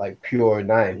damn like pure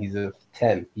 9. He's a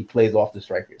 10. He plays off the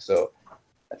striker, so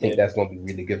I think that's going to be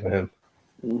really good for him.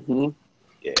 Mm-hmm.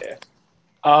 Yeah.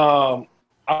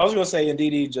 I was gonna say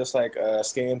Ndidi just like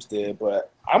Scams did,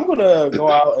 but I'm gonna go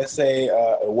out and say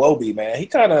Iwobi, man. He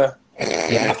kind of.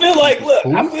 I feel like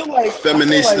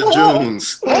Feminista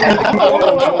Jones.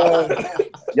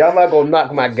 Y'all not gonna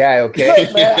knock my guy, okay?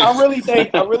 Look, man, I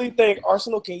really think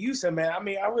Arsenal can use him, man. I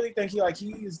mean, I really think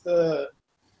he's the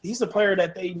player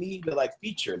that they need to like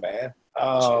feature, man.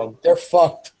 They're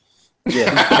fucked.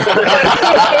 Yeah.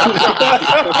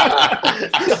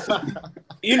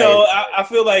 You know, I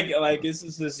feel like this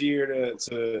is this year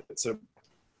to. It's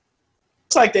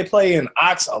like they play in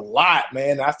Ox a lot,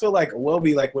 man. I feel like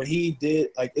Iwobi, like when he did,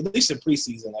 like at least in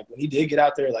preseason, like when he did get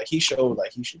out there, like he showed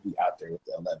like he should be out there with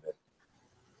the 11.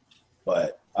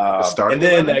 But and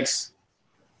then next,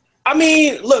 I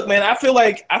mean, look, man, I feel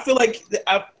like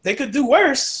they could do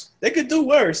worse. They could do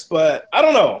worse, but I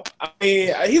don't know. I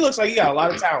mean, he looks like he got a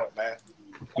lot of talent, man.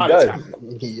 He does.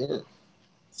 Yeah.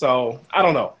 So I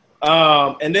don't know.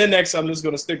 And then next, I'm just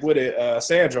gonna stick with it,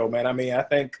 Sandro, man. I mean, I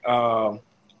think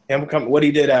what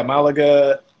he did at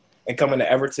Malaga and coming to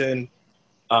Everton,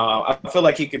 I feel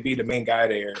like he could be the main guy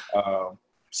there.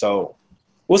 So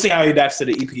we'll see how he adapts to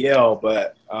the EPL,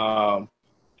 but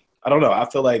I don't know. I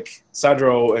feel like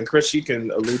Sandro and Chris, you can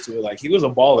allude to it. Like he was a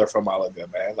baller from Malaga,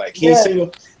 man. Like he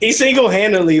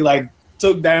single-handedly like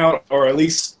took down or at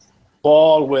least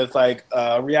balled with like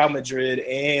Real Madrid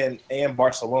and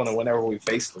Barcelona whenever we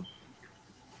faced them.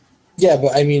 Yeah,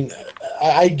 but I mean,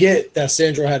 I get that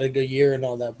Sandro had a good year and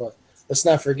all that, but let's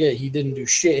not forget he didn't do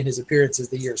shit in his appearances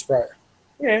the years prior.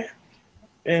 Yeah.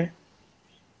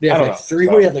 He had like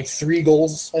 3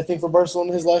 goals, I think, for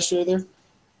Barcelona his last year there.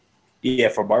 Yeah,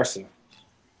 for Barcelona.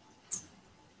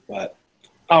 But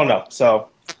I don't know. So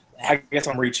I guess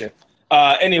I'm reaching.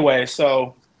 Anyway,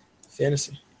 so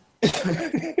fantasy.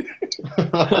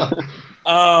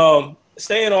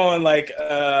 Staying on like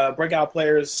breakout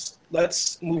players,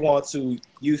 let's move on to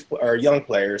youth or young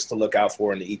players to look out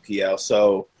for in the EPL.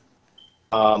 So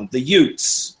the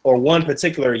youths or one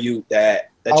particular youth that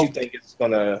you think is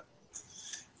gonna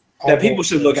that people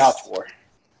should look out for.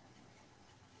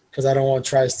 Because I don't want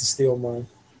Tries to steal mine.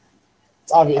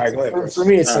 It's obvious. Right, for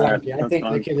me, it's Solanke. I think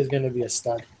the kid is going to be a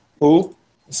stud. Who?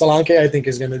 Solanke, I think,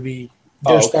 is going to be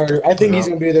their starter. I think he's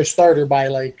going to be their starter by,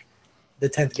 like, the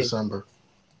 10th game. December.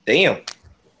 Damn.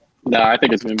 No, I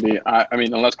think it's going to be – I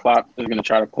mean, unless Klopp is going to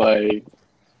try to play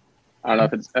 – I don't know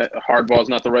if it's hardball is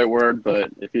not the right word,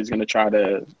 but if he's going to try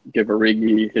to give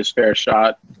Origi his fair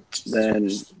shot, then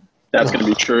that's going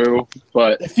to be true.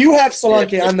 But if you have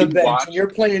Solanke on the bench and you're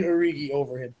playing Origi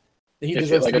over him, then he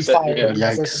deserves to be fired.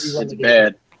 It's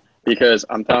bad because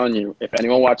I'm telling you, if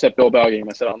anyone watched that Bilbao game,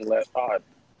 I said on the last pod,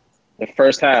 the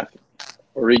first half,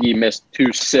 Origi missed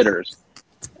 2 sitters,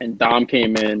 and Dom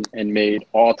came in and made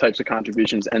all types of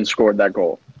contributions and scored that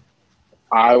goal.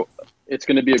 It's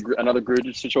going to be another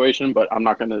Grujic situation, but I'm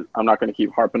not going to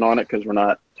keep harping on it because we're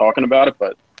not talking about it.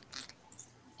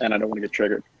 And I don't want to get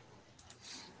triggered.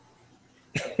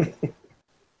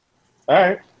 All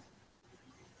right.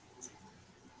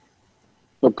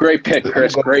 Well, great pick,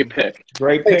 Chris. Great pick.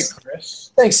 Great pick,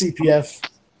 Chris. Thanks, CPF.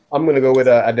 I'm gonna go with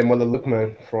Ademola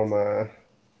Lookman from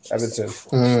Everton.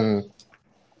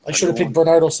 I should have picked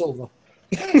Bernardo Silva.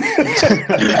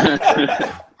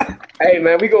 Hey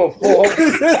man, we going full.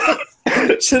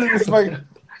 Should have been like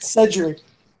Cedric.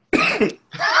 We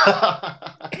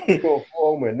going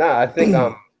full man. Nah, I think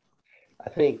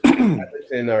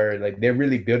Everton are like they're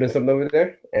really building something over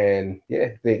there, and yeah,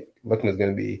 I think Lookman's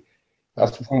gonna be.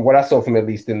 From what I saw from at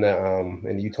least in the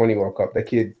U20 World Cup, the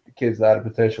kid's a lot of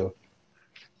potential.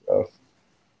 So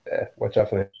yeah, watch out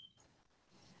for him.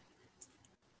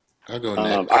 I'll go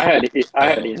next. I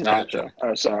had Ian Hacho.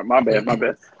 Oh, sorry, my bad.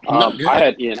 I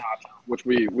had Ian Hacho, which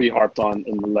we harped on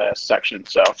in the last section.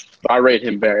 So I rate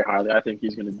him very highly. I think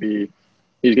he's going to be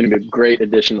a great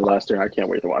addition to Leicester. I can't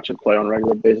wait to watch him play on a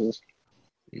regular basis.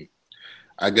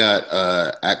 I got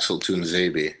Axel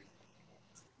Tuanzebe.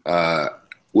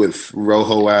 With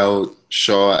Rojo out,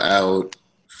 Shaw out,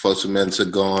 Fosu-Mensah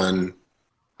gone,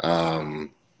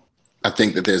 I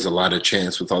think that there's a lot of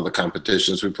chance with all the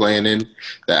competitions we're playing in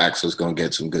that Axel's going to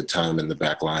get some good time in the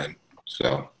back line.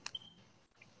 So,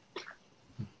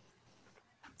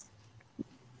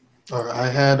 all right, I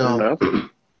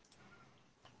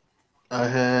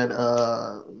had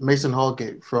Mason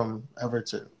Holgate from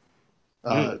Everton.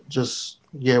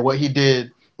 What he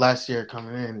did last year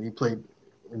coming in, he played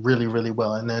really, really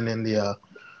well. And then in the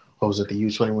what was it, the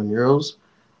U21 Euros,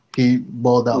 he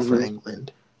balled out for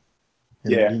England.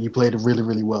 And he played really,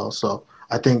 really well. So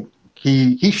I think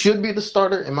he should be the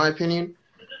starter, in my opinion.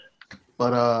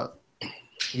 But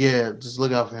yeah, just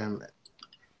look out for him.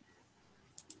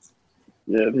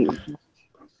 Yeah,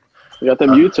 we got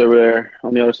them Utes over there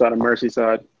on the other side of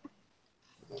Merseyside.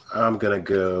 I'm gonna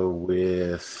go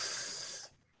with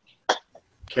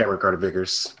Cameron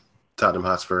Carter-Vickers, Tottenham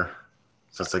Hotspur.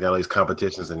 Since they got all these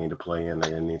competitions they need to play in,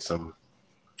 they're gonna need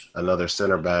another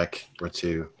center back or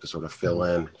two to sort of fill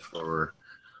in for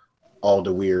all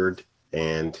the weird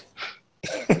and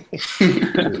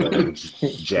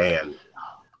Jan.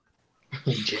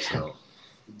 So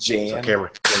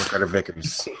Cameron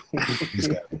Carter-Vickers, he's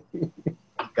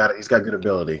got good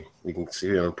ability. We can see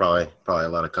him probably a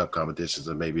lot of cup competitions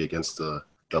and maybe against the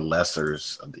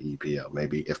lessers of the EPL.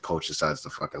 Maybe if Poach decides to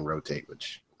fucking rotate,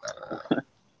 which I don't know.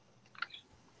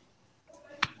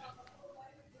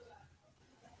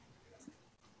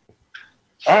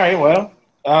 All right, well,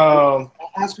 I'll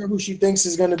ask her who she thinks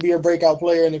is going to be a breakout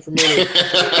player in the Premier League.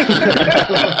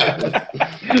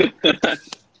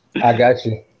 I got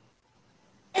you.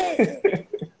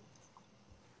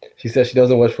 She says she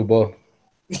doesn't watch football.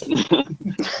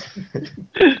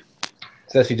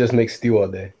 Says she just makes stew all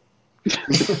day.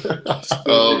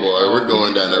 Oh boy, we're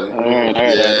going down there.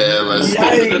 Yeah, let's go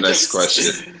to the next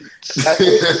question.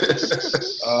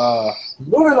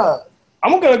 Moving on.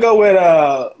 I'm gonna go with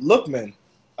Lookman.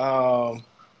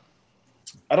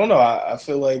 I don't know. I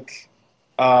feel like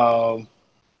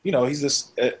he's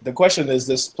this. The question is,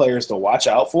 this player is to watch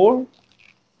out for.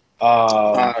 So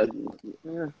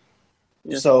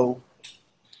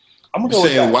I'm gonna go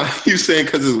with that. Why are you saying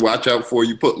because it's watch out for?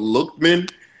 You put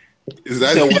Lookman. Is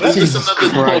that another?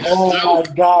 Oh my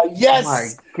God! Yes.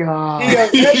 Oh my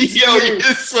God. Yo, you're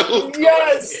so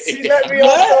yes. He let me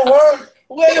off the work.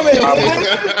 Wait a minute.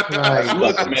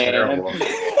 Look, man.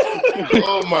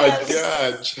 Oh my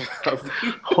God.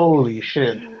 Holy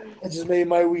shit. That just made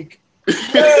my week.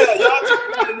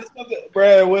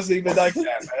 Bro, it wasn't even like that,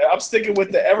 man. I'm sticking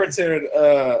with the Everton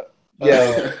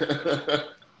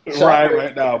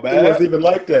right now, man. It wasn't even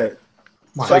like that.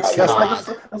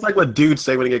 That's like what dudes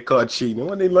say when they get caught cheating. It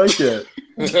wasn't even like that.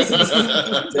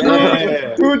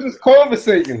 We were just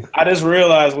conversating. I just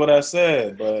realized what I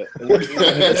said, but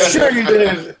Sure you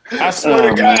did. I swear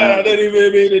to God, I didn't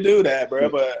even mean to do that, bro.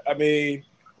 But I mean,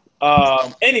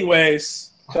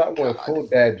 anyways, Shot went full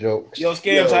dad joke. Yo,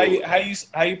 Scams,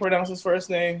 how you pronounce his first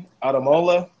name?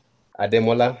 Ademola.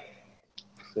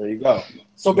 There you go.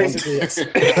 So basically, yes.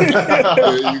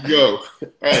 There you go.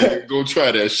 All right, go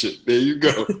try that shit. There you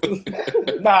go.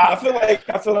 Nah, I feel like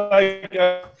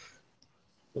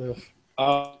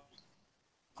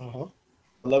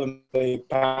 11 million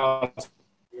pounds.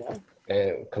 Yeah.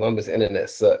 And Columbus internet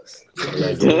sucks.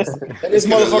 And this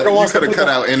motherfucker wants to cut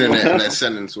out internet, and that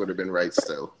sentence would have been right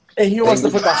still. And he wants to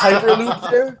put the hyperloop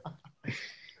there.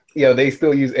 Yo, they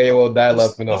still use AOL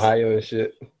dial-up in Ohio and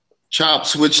shit. Chop,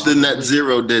 switch to net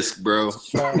zero disc, bro.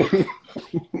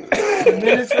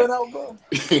 Minutes went out, bro.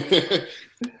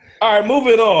 All right,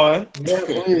 moving on. Yeah,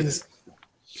 please.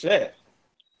 Shit,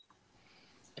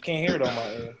 I can't hear it on my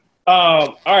end.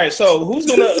 All right, so who's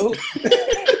gonna?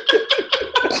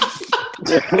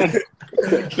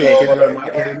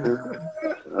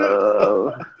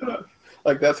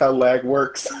 Like that's how lag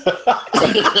works.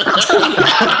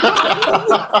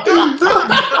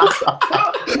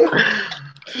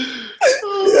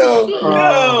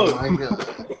 Oh my God.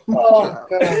 Oh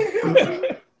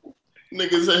God.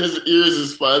 Nigga said his ears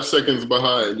is 5 seconds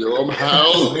behind. Yo, I'm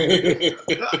howling.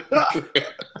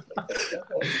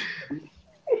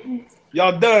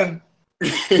 Y'all done?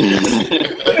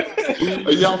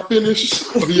 Are y'all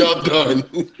finished? Or y'all done?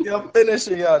 Y'all finished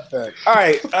or y'all done? All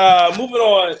right, moving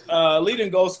on. Leading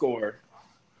goal scorer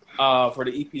for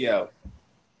the EPL.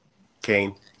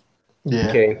 Kane.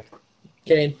 Yeah.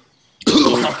 Kane.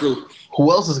 Who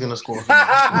else is gonna score?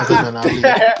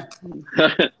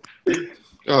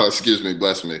 Oh, excuse me,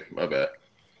 bless me, my bad.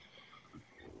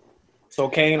 So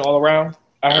Kane all around.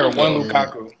 I heard one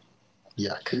Lukaku.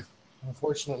 Yeah.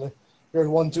 Unfortunately, there's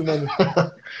one too many.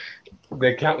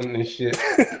 They're counting this shit.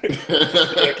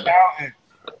 They're counting.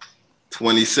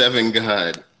 27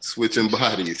 God switching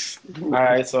bodies. All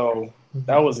right, so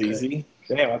that was easy.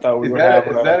 Damn, I thought we Is were that,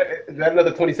 having is that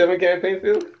another 27 campaign,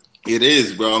 Phil? It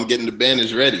is, bro. I'm getting the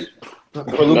bandage ready. for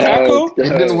Lukaku.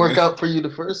 It didn't work out for you the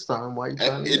first time. Why you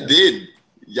trying to? It did.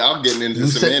 Y'all getting into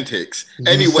semantics. You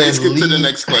Anyway, said skip to the lead.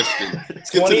 next question.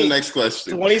 Skip to the next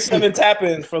question. 27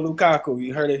 tap-ins for Lukaku.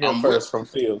 You heard it here first from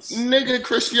Fields. Nigga,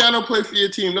 Cristiano play for your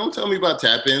team. Don't tell me about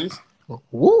tap-ins.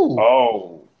 Woo.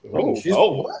 Oh. she's-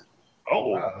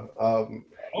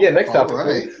 Yeah, next topic.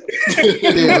 Right. Please.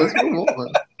 Yeah, let's move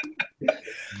on.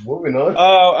 Moving on.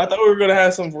 I thought we were gonna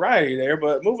have some variety there,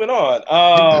 but moving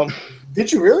on.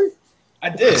 Did you really? I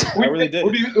did. I really did.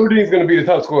 Who do you think is going to be the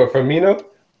top scorer? Firmino?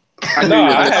 I knew No, you were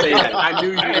I gonna had- say that. I knew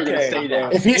you were gonna Okay. say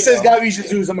that. If he says Gabby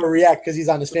Jesus, I'm gonna react because he's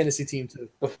on his fantasy team too.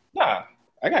 Nah,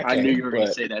 I got. I knew Kane, you were gonna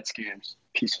but- say that, Scams.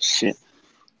 Piece of shit.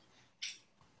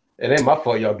 It ain't my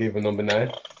fault y'all gave him number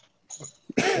 9.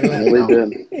 Really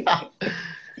did.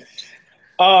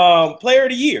 Player of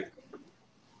the year.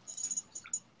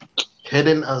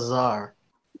 Hidden Azar.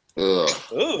 Ugh.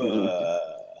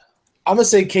 I'm gonna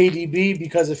say KDB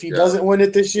because if he Yeah. doesn't win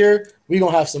it this year, we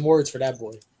gonna have some words for that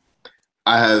boy.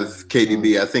 I have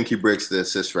KDB. I think he breaks the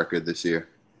assist record this year.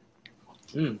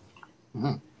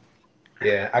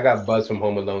 Yeah, I got Buzz from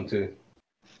Home Alone too.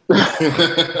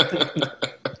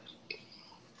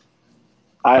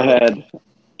 I had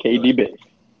KDB.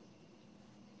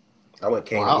 I went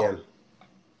Kane Wow. again.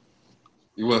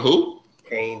 You went who?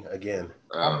 Kane again.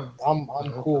 I'm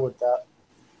cool with that.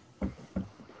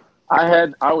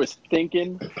 I was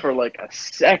thinking for like a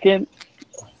second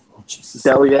Oh, Jesus.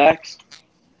 Deliax,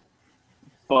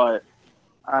 but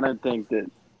I don't think that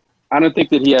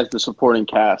he has the supporting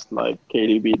cast like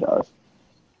KDB does.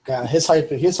 God, his hype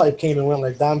came and went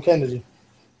like Dom Kennedy.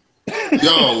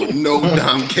 Yo, no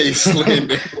Dom K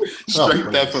slander. Strike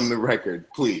please. that from the record,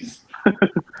 please.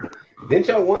 Didn't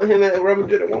y'all want him at Real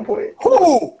Madrid at one point?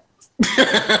 Who?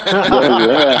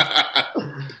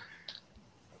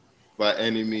 By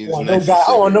any means I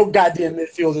necessary. want no goddamn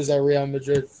midfielders at Real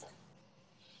Madrid.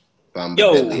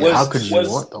 Bambatelli. Was- How could you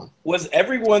want them? Was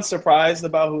everyone surprised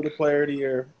about who the player of the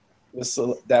year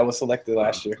that was selected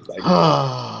last year?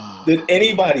 Like, did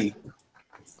anybody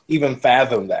even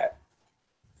fathom that?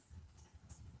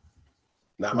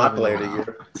 Not my player of the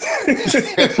year.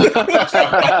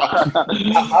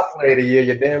 I played a year.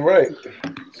 You're damn right.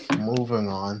 Moving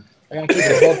on. I gotta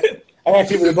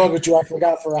keep it a bug with you. I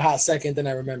forgot for a hot second, then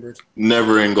I remembered.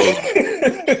 Never in goal.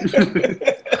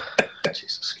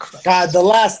 Jesus Christ. God, the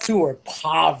last two are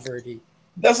poverty.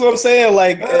 That's what I'm saying.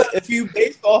 Like, if you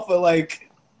based off of like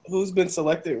who's been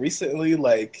selected recently,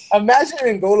 like Imagine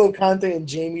N'Golo Kante and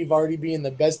Jamie Vardy being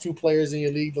the best two players in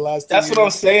your league the last 2 that's years. what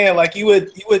I'm saying. Like, you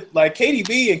would like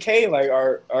KDB and Kane like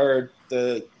are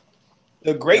the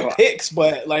great picks,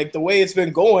 but like the way it's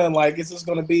been going, like it's just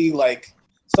gonna be like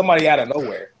somebody out of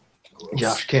nowhere.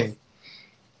 Josh King.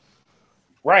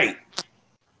 Right.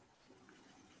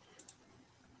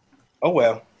 Oh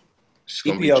well. It's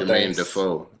going to be EPL Jermaine things.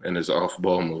 Defoe and his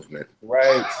off-ball movement.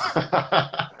 Right.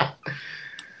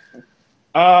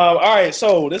 All right,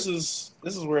 so this is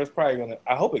where it's probably gonna.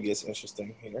 I hope it gets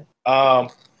interesting here.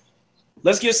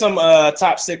 Let's get some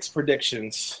top 6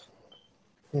 predictions.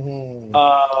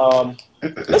 Mhm.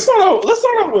 Let's start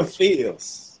off with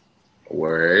Fields.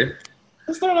 Word.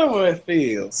 Let's start off with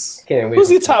Fields. Can't wait.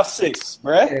 Who's your top 6,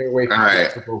 bruh? Can't wait for All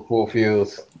right. to go full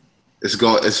fields.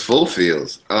 It's full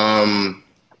fields. I'm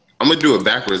gonna do it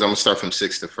backwards. I'm gonna start from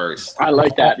 6th to 1st. I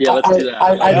like that. Yeah, let's do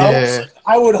that.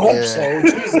 I would hope Yeah. so.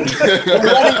 Jesus.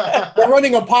 We're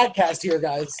running a podcast here,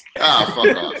 guys.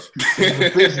 Fuck off.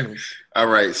 Business. All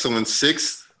right. So in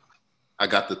 6th, I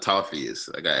got the Toffees.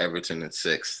 I got Everton in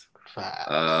 6th.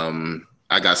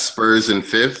 I got Spurs in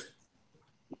 5th.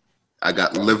 I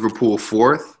got Liverpool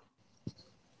 4th.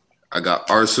 I got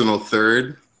Arsenal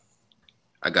 3rd.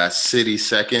 I got City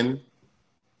 2nd.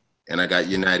 And I got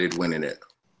United winning it.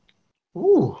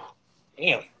 Ooh,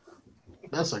 Damn,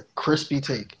 that's a crispy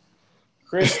take.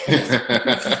 Chris.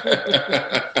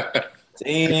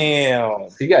 Damn.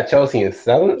 So you got Chelsea in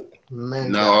 7th?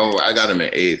 Man, No, I got him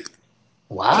in 8th.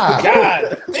 Wow.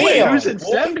 God damn. Wait, who's in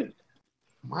boy. 7?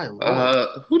 My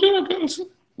lord. Who did I put in?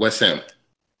 West Ham.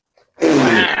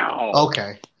 Wow.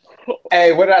 Okay.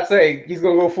 Hey, what did I say? He's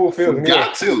gonna go full field.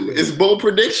 Got to. It's bold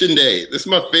prediction day. This is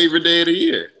my favorite day of the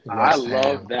year. I West love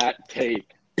Ham. that take.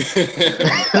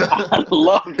 I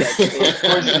love that Of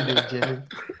course take. you did,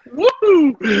 Jimmy.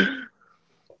 Woo!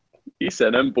 He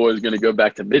said them boys going to go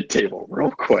back to mid-table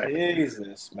real quick.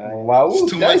 Jesus, man. Wow,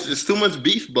 It's too much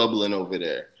beef bubbling over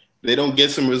there. They don't get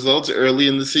some results early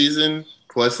in the season.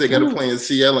 Plus, they got to play in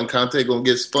CL, and Conte going to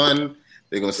get spun.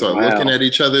 They're going to start looking at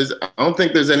each other's. I don't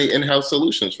think there's any in-house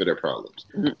solutions for their problems.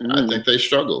 I think they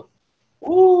struggle.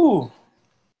 Ooh.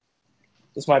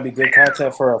 This might be good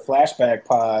content for a flashback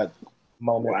pod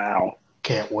moment. Wow.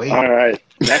 Can't wait. All right.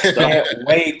 Next up, Can't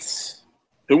wait.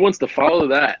 who wants to follow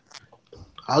that?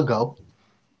 I'll go.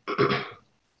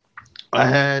 I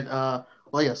had,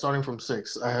 starting from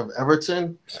 6. I have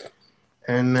Everton,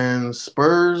 and then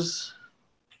Spurs,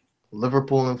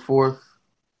 Liverpool in 4th,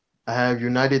 I have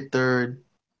United third,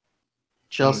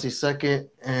 Chelsea second,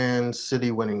 and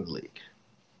City winning the league.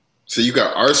 So you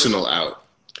got Arsenal out.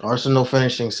 Arsenal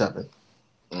finishing seventh.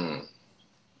 Mm.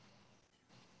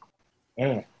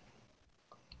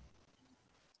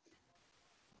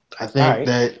 I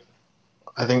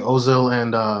think Ozil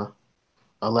and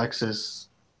Alexis,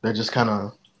 they're just kind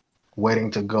of waiting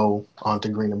to go onto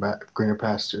greener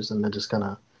pastures, and they're just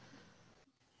gonna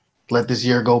let this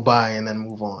year go by and then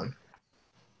move on.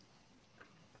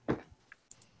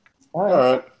 All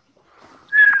right.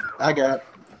 I got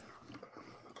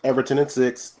Everton in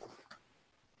 6th,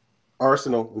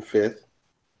 Arsenal in 5th,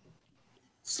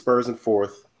 Spurs in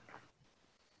 4th,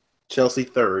 Chelsea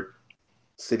 3rd,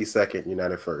 City 2nd,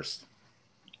 United 1st.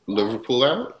 Liverpool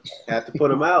out? Had to put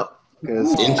them out.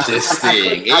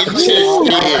 Interesting. I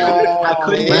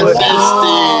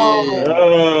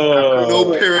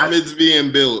No pyramids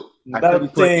being built. I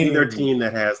couldn't put either team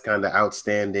that has kind of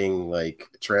outstanding like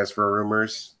transfer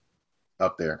rumors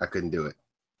up there. I couldn't do it.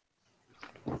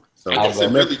 So I guess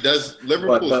it really does.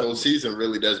 Liverpool's whole season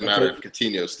really does matter if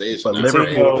Coutinho stays. But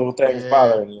Liverpool things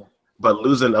bothering you. But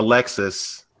losing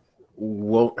Alexis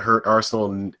won't hurt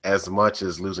Arsenal as much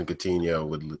as losing Coutinho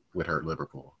would hurt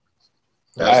Liverpool.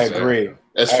 I agree.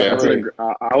 That's fair.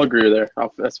 I'll agree there.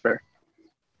 That's fair.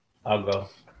 I'll go.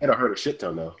 It'll hurt a shit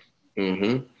ton though.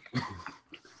 Mm-hmm.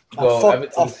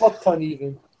 A fuck ton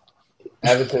even.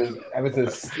 Everton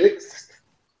 6th,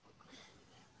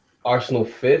 Arsenal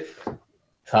 5th,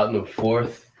 Tottenham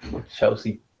 4th,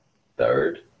 Chelsea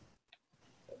 3rd,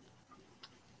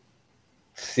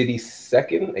 City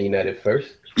 2nd, and United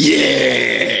 1st.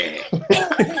 Yeah.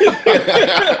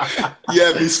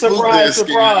 Yeah, be surprise.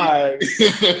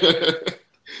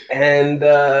 And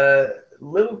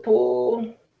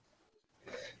Liverpool,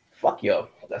 fuck yo.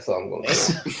 That's all I'm going to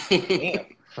say. Damn.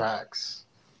 Facts.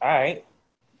 All right.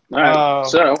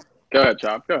 So, go ahead,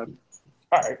 Chop. Go ahead.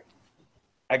 All right.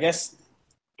 I guess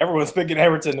everyone's picking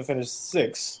Everton to finish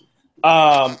 6th.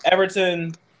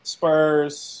 Everton,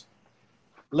 Spurs,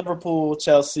 Liverpool,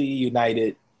 Chelsea,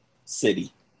 United,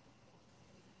 City.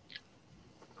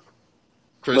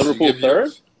 Chris, Liverpool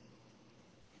 3rd?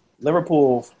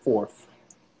 Liverpool 4th.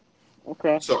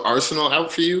 Okay. So Arsenal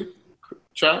out for you,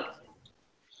 Chop?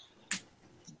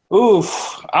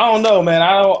 Oof, I don't know, man.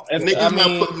 Niggas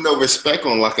not putting no respect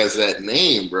on Lacazette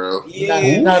name, bro.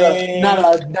 Yeah, not an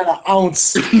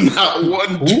ounce. Not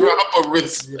one drop of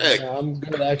respect. Yeah, I'm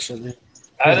good actually.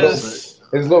 His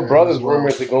little brother's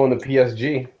rumored to go into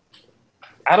PSG.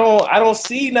 I don't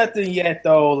see nothing yet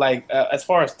though. Like as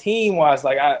far as team wise,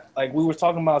 like we were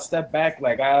talking about step back.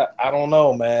 Like I don't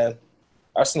know, man.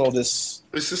 Arsenal this.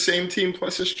 It's the same team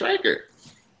plus a striker.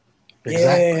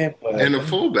 Yeah, but, and a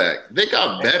fullback. They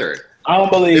got better. I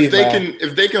don't believe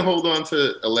if they can hold on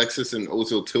to Alexis and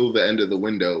Ozil till the end of the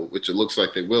window, which it looks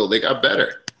like they will. They got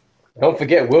better. Don't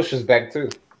forget Wilshire's back too.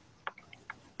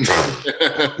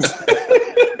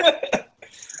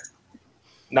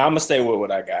 Nah, I'm gonna stay with what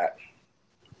I got.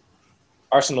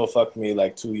 Arsenal fucked me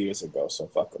like 2 years ago, so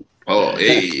fuck them. Oh,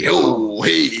 hey, oh,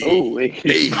 hey,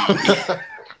 hey.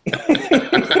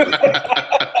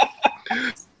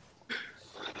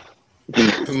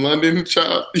 London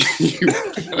Chop.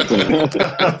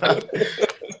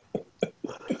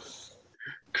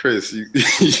 Chris,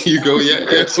 you go yet?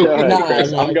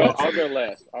 I'll go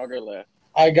last.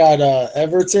 I got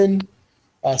Everton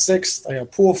 6th. I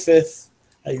got Poole 5th.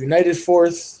 United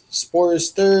 4th.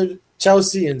 Spurs 3rd.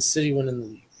 Chelsea and City winning the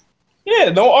league. Yeah,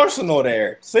 no Arsenal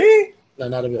there. See? No,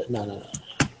 not a bit. No.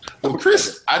 Well,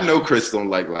 Chris, I know Chris don't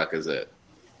like Lacazette.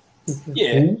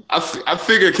 Yeah, I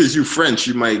figure because you French,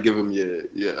 you might give him your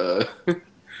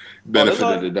benefit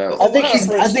of the doubt. I think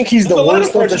he's the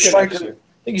worst of the striker. I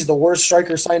think he's the worst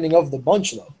striker signing of the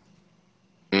bunch, though.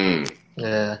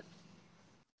 Yeah.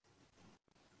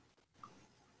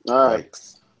 All right.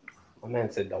 My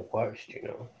man said the worst, you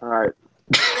know. All right.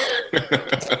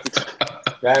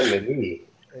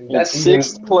 In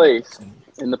 6th place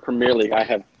in the Premier League, I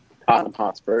have Tottenham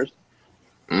Hotspurs.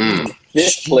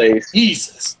 5th place,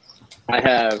 Jesus. I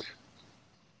have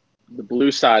the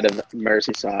blue side of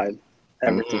Merseyside,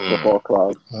 Everton Football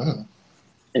Club.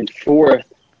 In 4th,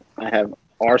 I have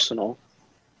Arsenal.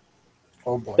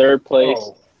 Oh boy. 3rd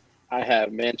place, I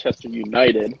have Manchester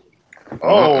United. Here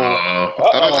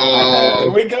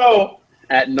we go.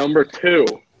 At number 2,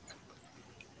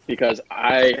 because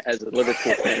I, as a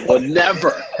Liverpool fan, will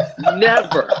never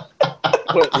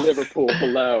put Liverpool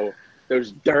below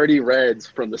those dirty Reds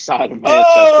from the side of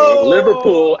Manchester.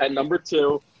 Liverpool at number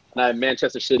 2, and I have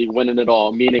Manchester City winning it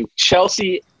all, meaning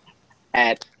Chelsea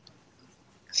at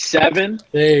 7.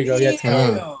 There you go. Yeah.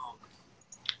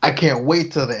 I can't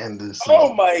wait till the end of the season.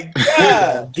 Oh my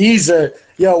god! These are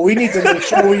we need to make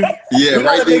sure we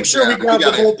gotta make sure we grab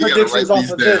the bold predictions off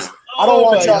of this. I don't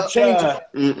want y'all changing. I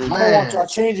don't want y'all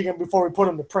changing them before we put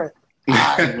them to print.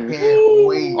 I can't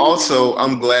wait. Also,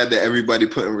 I'm glad that everybody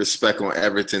putting respect on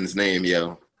Everton's name,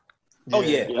 yo. Oh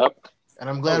yeah. Yep. And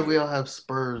I'm glad we all have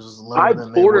Spurs. I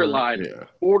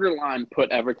borderline put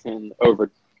Everton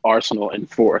over Arsenal in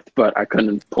fourth, but I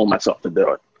couldn't pull myself to do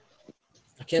it.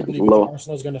 I can't believe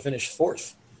Arsenal's going to finish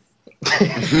fourth.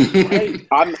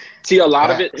 See, a lot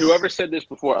of it, whoever said this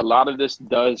before, a lot of this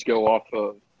does go off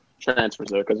of transfers,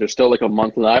 though, because there's still like a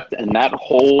month left, and that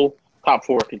whole top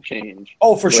four can change.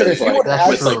 Oh, for sure. If you would have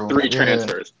with like three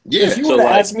transfers. Yeah. If you would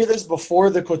have asked me this before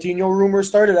the Coutinho rumor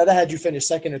started, I'd have had you finish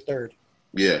second or third.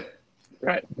 Yeah.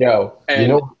 Right. You know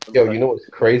what's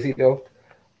crazy though?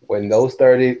 When those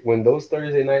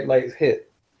Thursday night lights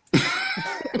hit,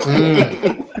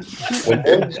 when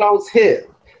them jumps hit,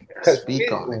 because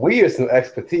we are some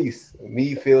expertise.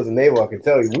 Me, Fields, and Naval, I can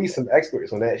tell you, we some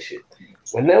experts on that shit.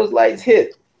 When those lights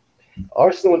hit,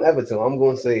 Arsenal and Everton, I'm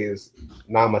going to say is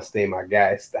namaste, my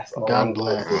guys. That's all. God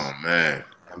bless. Oh man,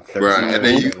 right. And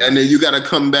then you got to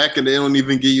come back, and they don't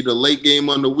even give you the late game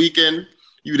on the weekend.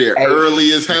 You there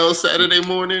early as hell Saturday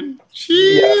morning.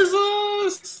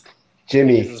 Jesus.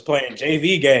 Jimmy is playing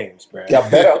JV games, bro. Y'all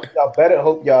better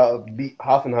hope y'all beat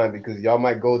Hoffenheim because y'all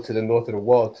might go to the north of the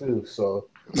wall too. So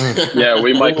yeah,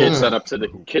 we might get set up to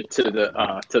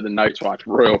the Night's Watch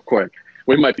real quick.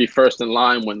 We might be first in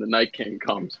line when the Night King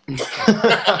comes.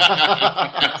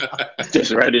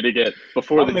 Just ready to get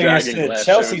before the Dragon Glass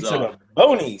Chelsea shows to up. the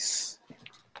Bonies.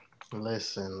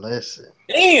 Listen.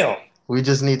 Damn. We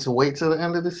just need to wait till the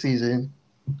end of the season,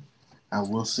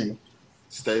 and we'll see.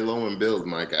 Stay low and build,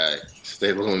 my guy.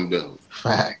 Stay low and build.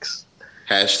 Facts.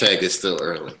 Hashtag is still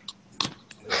early.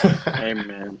 Hey,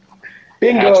 man.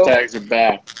 Bingo. Hashtags are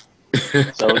back.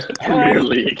 So it's the Premier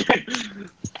League.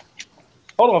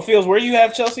 Hold on, Fields. Where you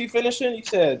have Chelsea finishing? You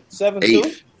said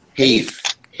 7-2?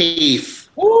 Heath.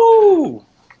 Woo!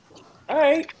 All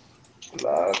right.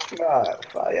 God,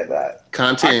 fire that.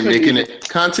 Conte making it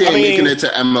to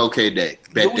MLK Day.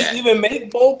 Do we even make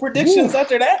bold predictions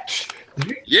after that?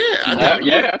 Yeah,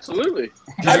 absolutely.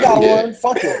 I got one.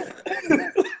 Fuck it.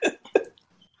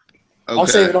 Okay. I'm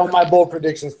saving all my bold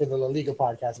predictions for the La Liga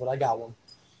podcast, but I got one.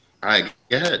 All right,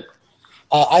 go ahead.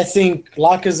 I think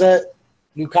Lacazette,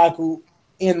 Lukaku,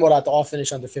 and Morata all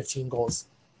finish under 15 goals.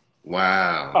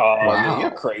 Wow. Oh, Wow.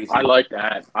 You're crazy. I like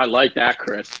that,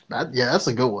 Chris. That's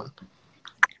a good one.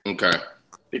 Okay.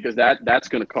 Because that's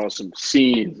going to cause some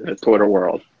scenes in the Twitter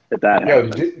world if that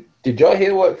happens. Did y'all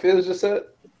hear what Fields just said?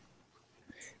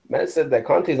 Matt said that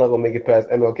Conte's not going to make it past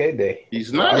MLK Day.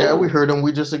 He's not. Yeah, we heard him.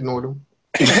 We just ignored him.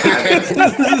 You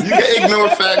can ignore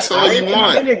facts all you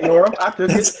want. I didn't ignore him. I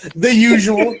took it. The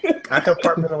usual. I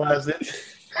compartmentalized it.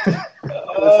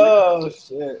 Oh,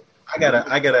 shit. I got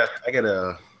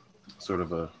a sort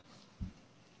of a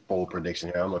bold prediction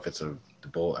here. I don't know if it's a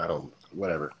bold.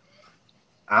 Whatever.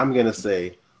 I'm gonna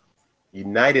say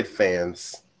United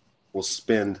fans will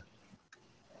spend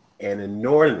an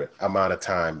inordinate amount of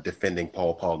time defending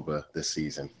Paul Pogba this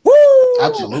season. Woo!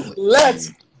 Absolutely.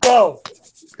 Let's go.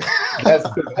 Let's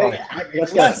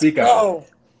go.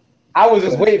 I was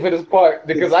just waiting for this part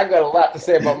because I got a lot to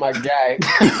say about my guy.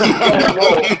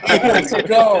 Let's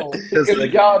go. Because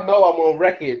y'all know I'm on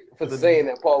record for saying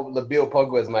that Bill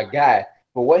Pogba is my guy.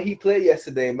 But what he played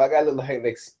yesterday, my guy looked like an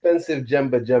expensive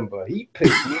Jemba. He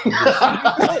pissed me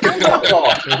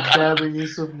off.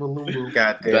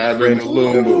 Goddamn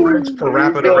French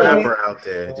rapper out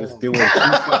there just doing too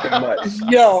fucking much.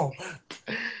 Yo.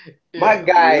 My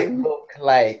guy looked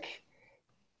like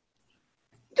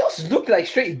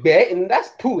straight bet, and that's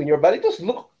poo in your body. Just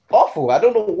look awful. I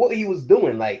don't know what he was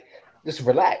doing. Like, just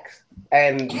relax.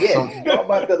 And yeah, y'all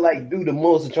about to do the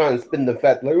most to try and spin the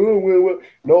fat. Like,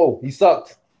 no, he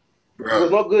sucked. Bro, it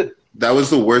was not good. That was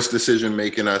the worst decision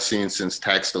making I've seen since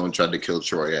Taxstone tried to kill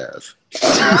Troy Ave.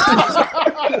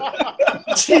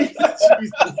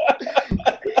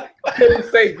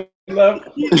 Say love.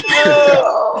 He would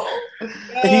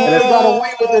have got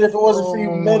away with it if it wasn't for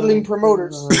you meddling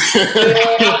promoters.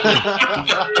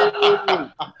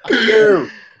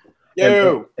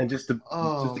 And just to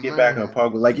get back on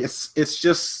Pogba, like it's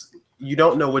just you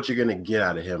don't know what you're gonna get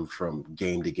out of him from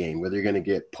game to game. Whether you're gonna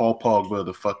get Paul Pogba,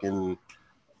 the fucking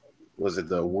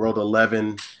the World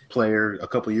 11 player a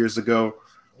couple years ago,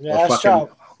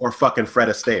 or fucking Fred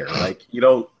Astaire. Like you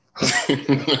don't.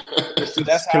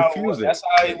 That's confusing. That's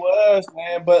how he was,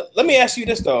 man. But let me ask you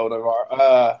this though,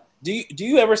 Navar. Do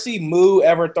you ever see Moo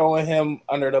ever throwing him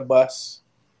under the bus?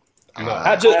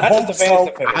 Not just the fans defending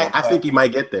him. I think he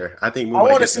might get there. I think I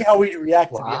want to see how he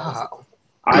react. To be honest. Wow.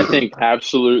 I think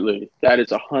absolutely that is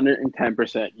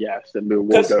 110% yes. That we'll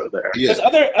go there. Because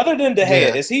other than De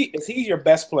Gea, Yeah. is he your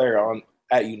best player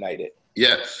at United?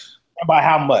 Yes. And by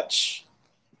how much?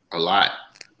 A lot.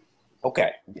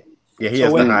 Okay. Yeah, he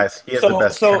has the highest. He has the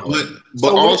best. But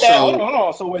so also, with that, hold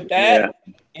on. So with that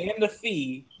and the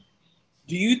fee,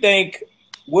 do you think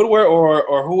Woodward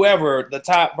or whoever the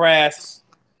top brass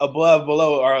above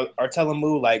below are telling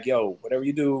Moo like, yo, whatever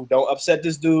you do, don't upset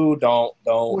this dude, don't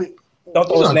throw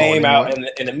his name out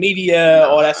in the media,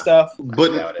 all that stuff.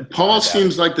 But Paul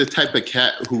seems like the type of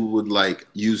cat who would like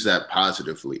use that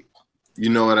positively. You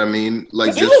know what I mean?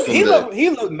 Like he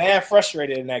looked mad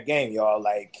frustrated in that game, y'all.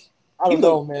 Like I don't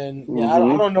know, man. Yeah, I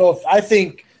don't know if I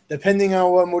think depending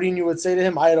on what Mourinho would say to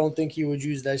him, I don't think he would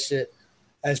use that shit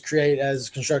as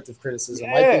constructive criticism.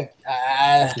 Yeah.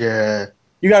 I think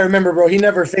you gotta remember, bro, he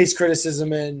never faced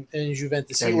criticism in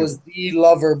Juventus. He was the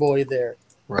lover boy there.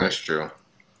 Right. That's true.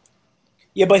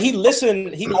 Yeah, but he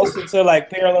listened to like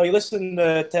Pirlo, he listened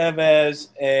to Tevez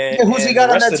and who's he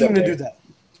got on that team to do that?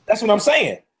 That's what I'm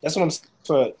saying. That's what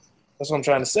I'm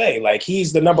trying to say. Like he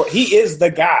is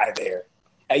the guy there.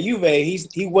 At Juve,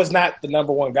 he was not the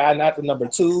number one guy, not the number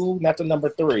two, not the number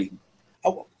three.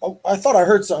 I thought I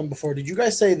heard something before. Did you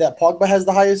guys say that Pogba has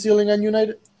the highest ceiling on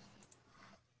United?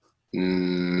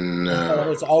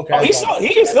 No. Okay.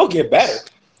 He can still get better.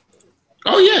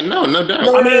 Oh yeah, no doubt.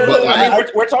 No,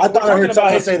 we're talking. I thought I heard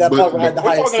someone say that Pogba had the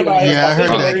highest ceiling. Yeah, I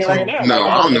heard that. Right now. No,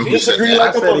 I don't know who said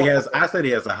that. I said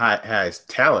he has the highest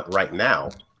talent right now.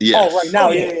 Yes. Oh, right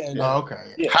now, yeah. Oh,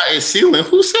 okay. Yeah. Highest ceiling.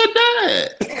 Who said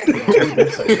that?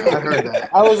 I heard that.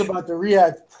 I was about to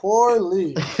react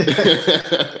poorly.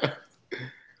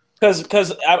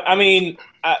 Because I mean,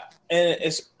 I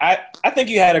think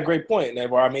you had a great point,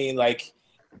 Nevar. I mean, like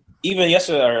even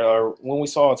yesterday or when we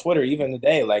saw on Twitter, even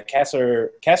today, like Cass,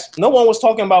 no one was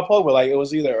talking about Pogba. Like it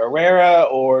was either Herrera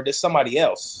or just somebody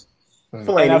else. And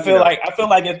I feel like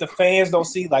if the fans don't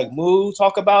see like Moo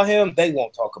talk about him, they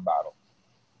won't talk about him.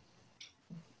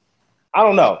 I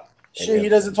don't know. Shit, he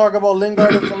doesn't talk about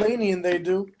Lingard and Fellaini, and they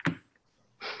do.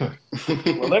 Well,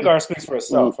 Lingard speaks for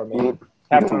himself. I mean,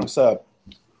 halftime sub.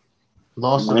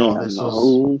 Lost in all this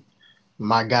was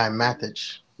my guy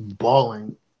Matic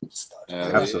balling.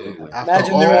 Absolutely.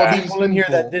 Imagine there were people in here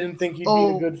that didn't think he'd be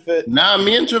a good fit. Nah,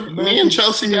 me and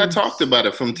Chelsea got talked about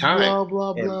it from time.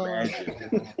 Blah blah blah.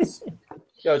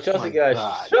 Yo, Chelsea guys,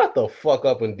 shut the fuck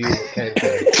up and deal with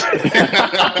Kante.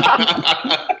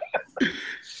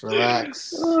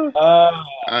 Relax. All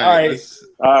right.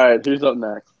 Who's up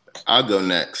next? I'll go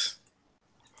next.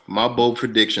 My bold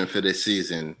prediction for this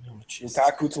season.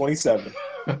 Lukaku 27.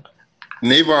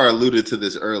 Navar alluded to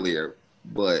this earlier,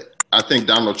 but I think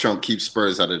Donald Trump keeps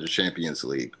Spurs out of the Champions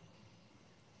League.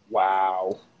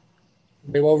 Wow.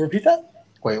 They will repeat that?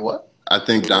 Wait, what? I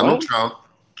think Donald Trump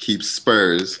keeps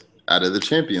Spurs out of the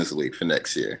Champions League for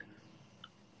next year.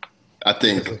 I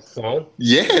think,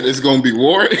 there's going to be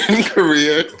war in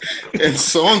Korea, and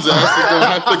Son's ass is going to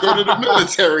have to go to the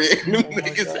military, and them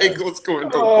niggas ain't going to score no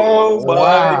goals. Oh, my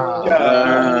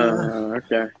God.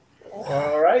 Okay.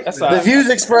 All right. The views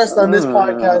expressed on this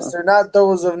podcast are not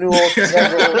those of New Orleans.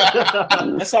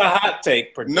 That's a hot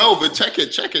take. No, but check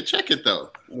it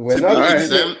though. We're not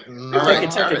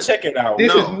Check it out.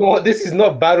 This is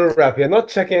not battle rap. You're not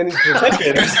checking anything.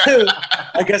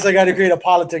 I guess I got to create a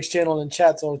politics channel in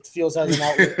chat so it feels has an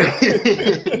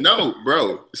outlet. No,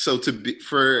 bro. So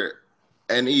for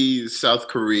any South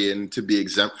Korean to be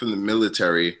exempt from the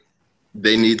military,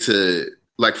 they need to.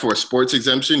 Like for a sports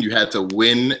exemption, you had to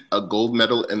win a gold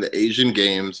medal in the Asian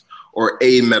Games or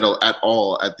a medal at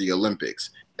all at the Olympics.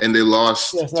 And they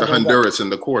lost to Honduras in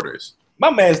the quarters.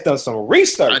 My man's done some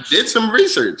research. I did some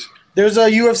research. There's a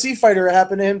UFC fighter. It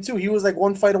happened to him, too. He was like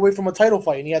one fight away from a title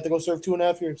fight, and he had to go serve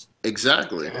 2.5 years.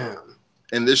 Exactly. Damn.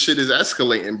 And this shit is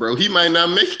escalating, bro. He might not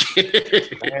make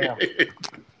it.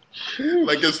 Damn.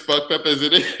 Like as fucked up as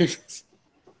it is.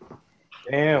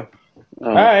 Damn.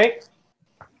 All right.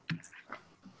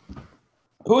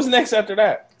 Who's next after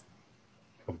that?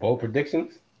 Bold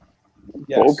predictions?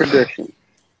 Yes. Bold prediction.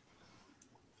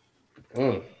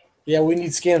 Yeah, we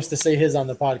need Scamps to say his on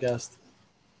the podcast.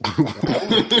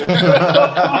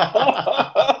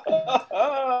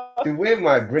 The way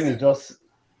my brain is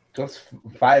just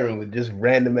firing with just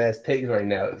random ass takes right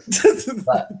now.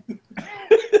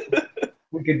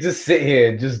 We could just sit here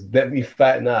and just let me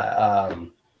fight.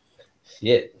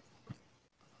 Shit.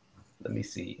 Let me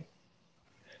see.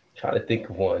 Trying to think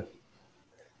of one.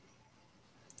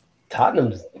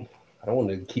 Tottenham's. I don't want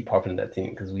to keep harping on that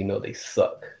team because we know they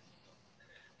suck.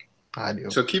 I do.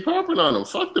 So keep harping on them.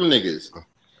 Fuck them niggas.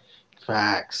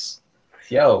 Facts.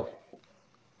 Yo,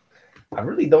 I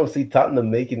really don't see Tottenham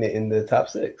making it in the top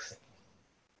 6.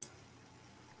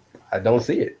 I don't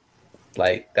see it.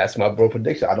 Like, that's my bro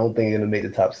prediction. I don't think they're gonna make the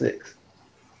top 6.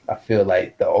 I feel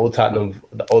like the old Tottenham's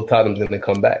gonna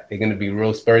come back. They're gonna be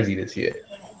real Spursy this year.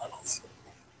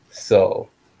 So,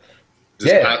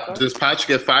 Does Poch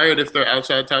get fired if they're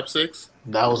outside top 6?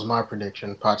 That was my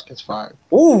prediction. Poch gets fired.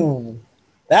 Ooh,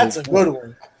 that's a good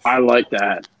one. I like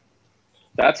that.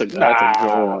 That's a good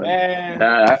one. Man.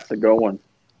 That's a good one.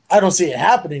 I don't see it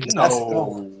happening.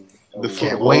 The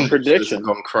Can't football wait. prediction. I'm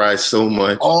gonna cry so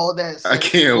much. All that. I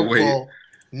can't football,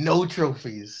 no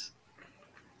trophies.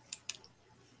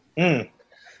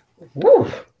 Woo.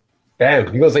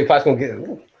 Damn, you gonna say Poch gonna get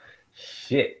it?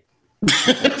 Shit.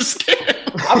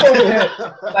 I'm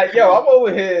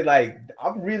over here, like,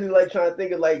 I'm really like trying to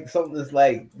think of like something that's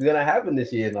like gonna happen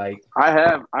this year. Like, I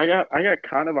got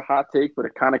kind of a hot take, but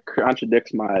it kind of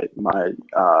contradicts my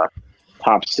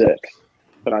top 6.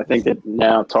 But I think that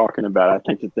now talking about it, I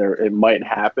think that it might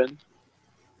happen.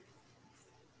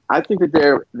 I think that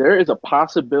there is a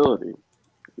possibility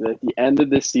that at the end of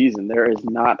this season there is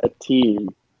not a team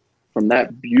from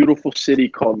that beautiful city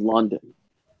called London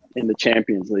in the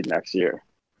Champions League next year.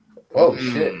 oh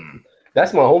shit,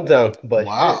 that's my hometown. But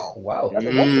Wow. shit, wow,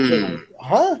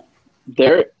 Huh?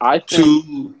 I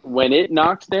think when it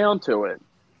knocks down to it,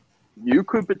 you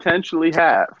could potentially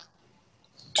have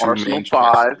Arsenal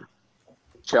 5,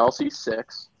 Chelsea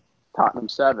 6, Tottenham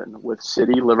 7, with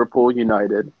City, Liverpool,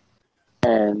 United,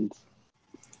 and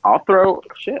I'll throw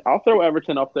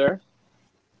Everton up there.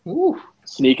 Ooh.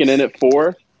 Sneaking in at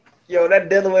 4. Yo, that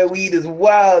Delaware weed is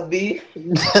wild, B.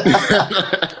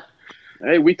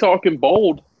 Hey, we talking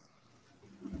bold.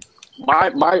 My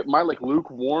like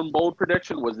lukewarm bold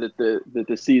prediction was that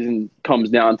the season comes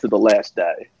down to the last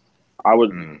day.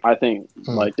 I think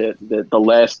like that the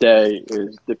last day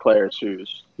declares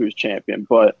who's champion.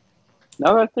 But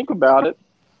now that I think about it,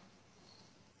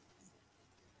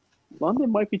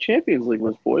 London might be Champions League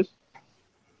winners, boys.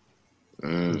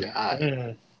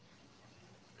 Yeah.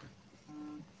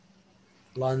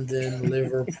 London,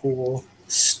 Liverpool,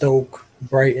 Stoke,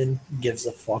 Brighton gives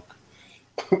a fuck.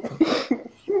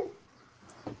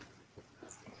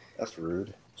 That's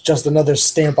rude. It's just another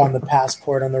stamp on the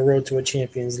passport on the road to a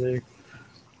Champions League.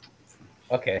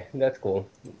 Okay, that's cool.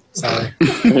 Sorry.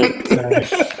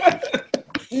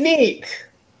 Neat.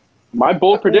 My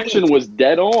bold prediction was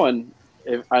dead on.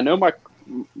 I know my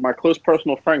close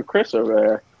personal friend Chris over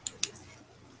there.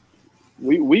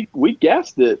 We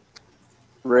guessed that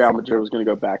Real Madrid was going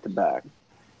to go back to back.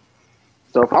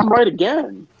 So if I'm right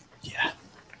again, Yeah.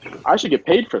 I should get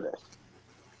paid for this.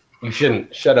 You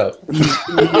shouldn't. Shut up.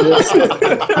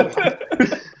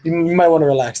 You might want to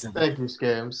relax then. Thank you,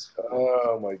 Scams.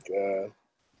 Oh my god.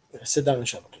 Sit down and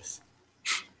shut up, please.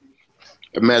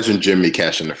 Imagine Jimmy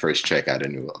cashing the first check out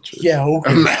of New Ultra. Yeah,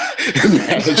 okay.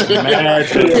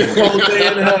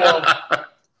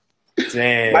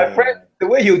 Damn. My friend, the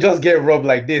way you just get rubbed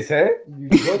like this, huh?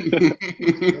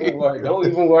 Don't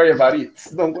even worry about it.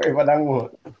 Don't worry about that one.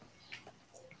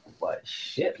 But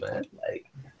shit, man, like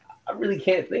I really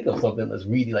can't think of something that's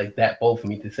really like that bold for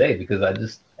me to say because I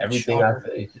just everything I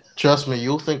say is just Trust me,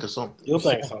 you'll think of something. You'll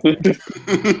think something.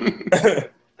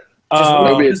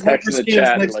 Maybe a just text in look the for Scams chat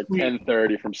at next like week.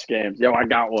 10:30 from Scams. Yo, I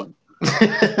got one.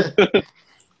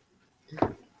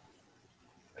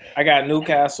 I got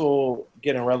Newcastle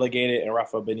getting relegated and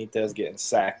Rafa Benitez getting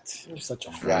sacked. You're such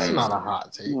a That's not a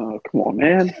hot take. Oh, come on,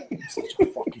 man. such a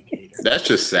fucking hater. That's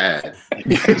just sad.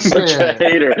 Such a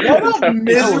hater. What a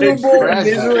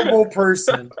miserable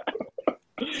person.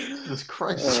 Jesus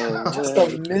Christ. Just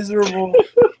a miserable.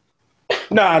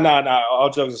 Nah. All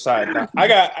jokes aside, nah. I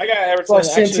got Everton. Thought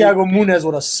Santiago Munez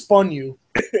would have spun you.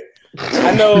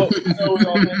 I know we all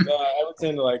think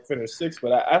Everton to like finish 6th,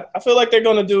 but I feel like they're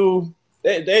gonna do.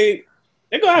 They're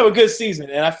gonna have a good season,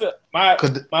 and I feel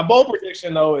my bold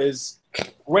prediction though is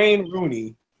Wayne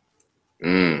Rooney.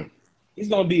 He's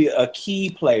gonna be a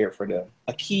key player for them.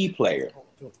 A key player.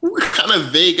 What kind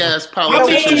of vague ass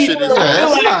politician shit is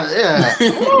that?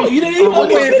 Oh, you didn't even I'm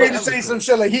waiting for you to say some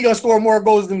shit like he gonna score more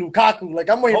goals than Lukaku. Like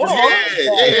I'm waiting for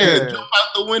Yeah, jump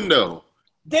out the window.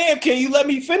 Damn, can you let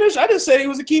me finish? I just said he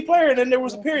was a key player, and then there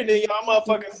was a period that y'all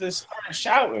motherfuckers just started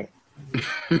shouting.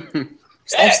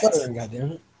 Stop stuttering,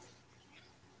 goddammit.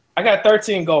 I got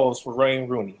 13 goals for Wayne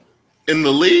Rooney. In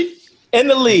the league? In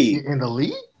the league. In the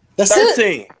league? That's it.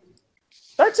 13.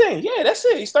 13, yeah, that's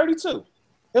it. He's 32.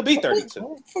 He'll be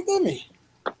 32. Forgive me.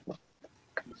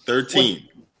 13.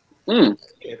 Yeah,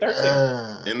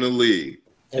 13. In the league.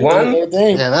 One?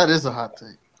 Yeah, that is a hot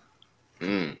take.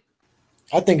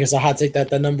 I think it's a hot take that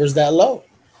the number's that low.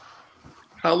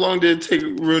 How long did it take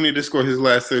Rooney to score his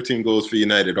last 13 goals for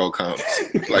United all counts?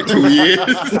 Like 2 years?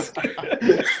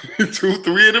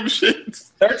 2-3 of them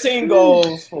shits? 13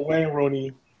 goals for Wayne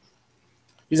Rooney.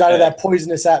 He's out of that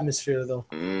poisonous atmosphere, though.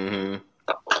 Mm-hmm.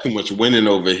 Too much winning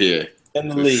over here. In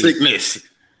the league. Sickness.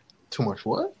 Too much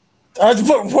what?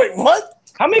 Wait, what?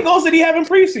 How many goals did he have in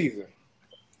preseason?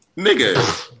 Nigga.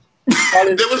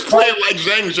 They was playing like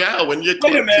Zhang Zhao when you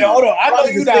Wait a minute, hold on. I know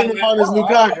Probably you're the not same amount as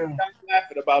Lukaku.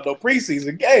 laughing about no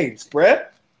preseason games, bruh.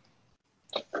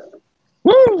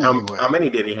 How many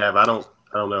did he have? I don't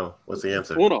know. What's the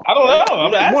answer? Hold on. I don't know.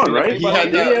 I'm asking. One, right? He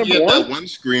had that one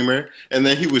screamer, and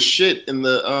then he was shit in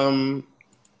the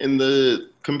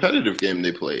competitive game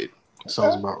they played.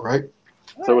 Sounds about right.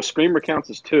 So a screamer counts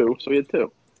as 2, so he had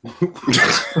 2.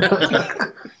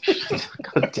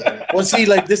 Was he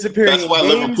like disappearing? That's why in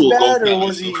games Liverpool bad, or goes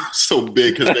was he? so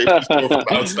big because they just throw from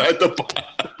outside the box.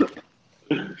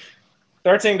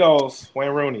 13 goals, Wayne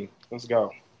Rooney. Let's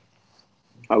go.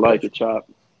 I like it, Chop.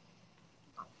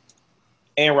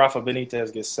 And Rafa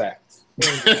Benitez gets sacked.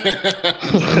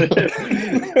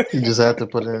 You just have to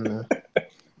put it in there.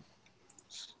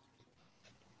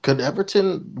 Could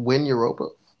Everton win Europa?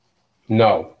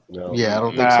 No. Yeah, I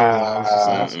don't think so. I was just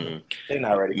asking. They're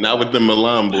not ready. Not with the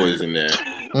Milan boys in there.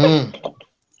 Mm.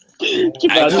 I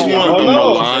just want the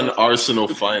Milan Arsenal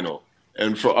final,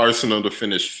 and for Arsenal to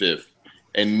finish 5th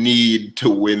and need to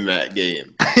win that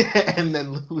game. And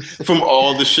then lose. From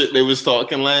all the shit they was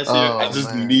talking last year, Oh, I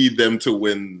just man. need them to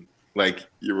win like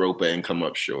Europa and come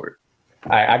up short.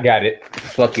 I got it.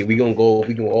 Fuck it. We gonna go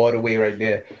all the way right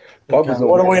there. Pogba's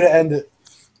What a way to end it.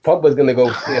 Pogba's gonna go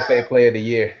PFA Player of the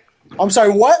Year. I'm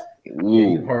sorry, what?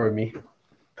 You heard me.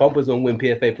 Pogba's gonna win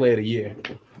PFA Player of the Year.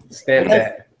 Stamp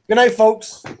that. Good night,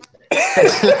 folks.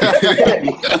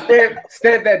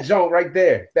 Stamp that joint right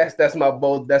there. That's my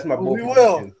bold. That's my bold. We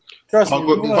will. Trust me. We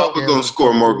will. Pogba's gonna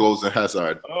score more goals than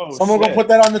Hazard. Oh, Someone shit. gonna put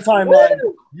that on the timeline.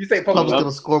 You say Pogba's Pogba's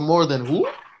gonna score more than who?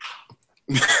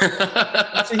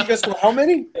 So he gonna score how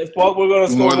many? If Pogba gonna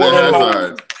score More than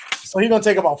Hazard. So he gonna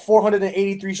take about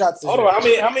 483 shots. This Hold year. on,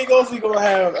 how many goals he gonna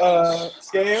have?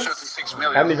 Scam? 36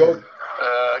 million. How many goals?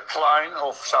 Klein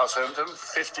of Southampton,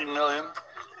 15 million.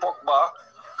 Pogba,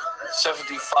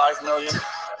 75 million.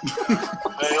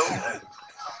 Bale,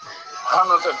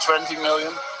 120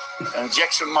 million. And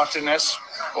Jackson Martinez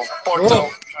of Porto,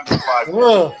 25 million.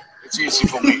 Ugh. It's easy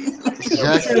for me.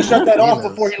 Should have shut that off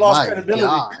before he lost My credibility.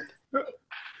 God.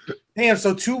 Damn,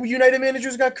 so 2 United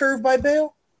managers got curved by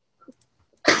Bale?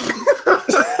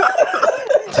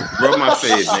 Run my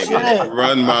fade, nigga.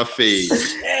 Run my fade.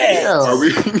 Are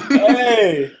we?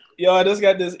 Hey, yo, I just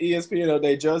got this ESPN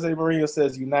update. Jose Mourinho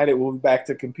says United will be back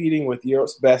to competing with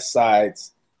Europe's best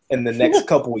sides in the next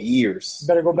couple of years.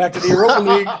 Better go back to the Europa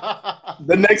League.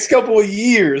 The next couple of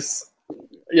years.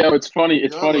 Yeah, it's funny.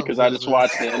 It's funny because I just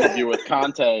watched the interview with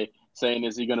Conte saying,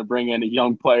 "Is he going to bring any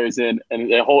young players in?"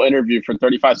 And the whole interview for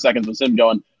 35 seconds was him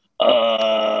going,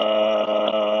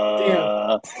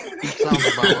 Sounds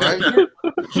about right.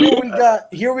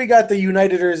 Here we got the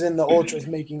Uniteders and the Ultras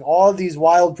making all these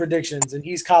wild predictions, and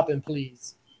he's copping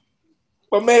please.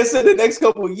 But man said the next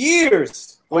couple of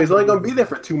years. Well, he's only gonna be there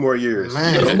for 2 more years.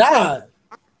 Man. It's not.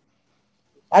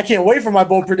 I can't wait for my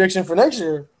bold prediction for next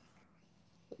year.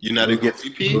 United Gets-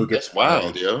 get CP? Lou gets- That's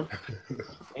wild, yo.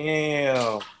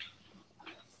 Damn.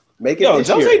 Make it Yo, this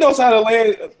Jose year. knows how to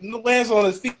lands on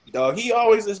his feet, dog. He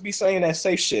always just be saying that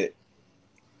safe shit.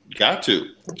 Got to.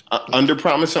 Under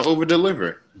promise and over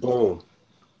deliver. Boom.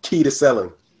 Key to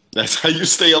selling. That's how you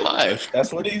stay alive.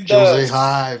 That's what he Jose does.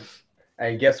 Hive.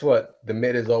 And guess what? The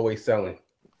mid is always selling.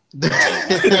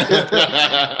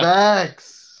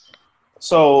 Facts.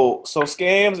 So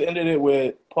Scams ended it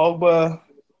with Pogba,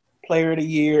 Player of the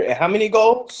Year, and how many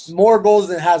goals? More goals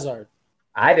than Hazard.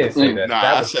 I didn't say that. Nah,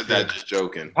 That I was- said that just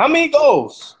joking. How many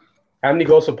goals? How many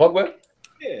goals for Pogba?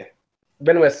 Yeah.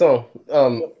 Benway Son.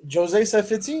 Jose said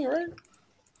 15, right?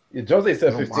 Jose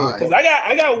said Oh, 15. my. Cause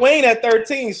I got Wayne at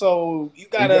 13, so you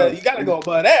gotta go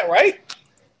above that, right?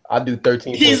 I'll do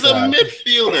 13. He's a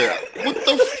midfielder. What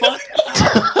the fuck?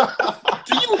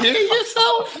 Do you hear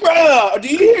yourself? Bruh, do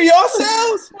you hear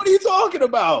yourselves? What are you talking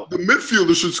about? The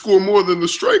midfielder should score more than the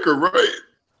striker, right?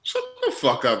 Shut the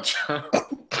fuck up, John.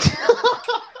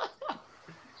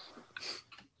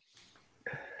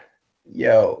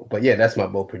 Yo, but yeah, that's my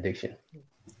bold prediction.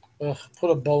 Ugh,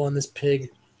 put a bow on this pig.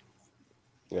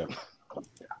 Yeah.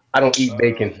 I don't eat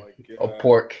bacon or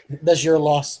pork. That's your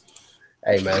loss.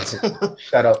 Hey man,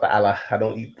 shout out to Allah. I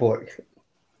don't eat pork.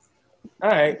 All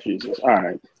right. Jesus. All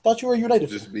right. Thought you were United.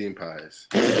 Just being pious.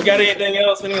 You got anything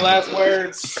else? Any last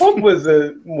words?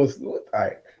 Pogba was all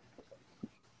right.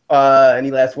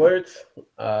 Any last words?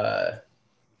 I'm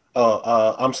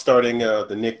starting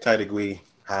the Nick Tidigui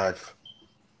Hive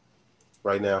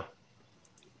right now.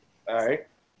 All right.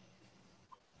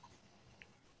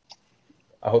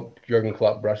 I hope Jurgen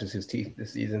Klopp brushes his teeth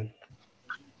this season.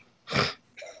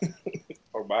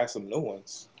 Or buy some new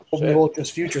ones. Hope Milwaukee's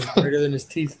future is brighter than his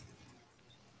teeth.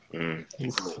 They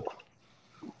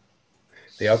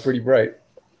are pretty bright.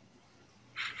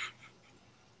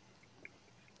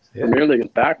 Yeah. Premier League is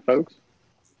back, folks.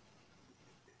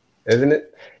 Isn't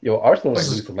it? Yo, Arsenal might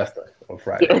lose to Leicester on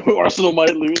Friday. Arsenal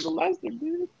might lose to Leicester,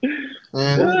 dude.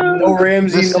 No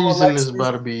Ramsey. This no season Alexis, is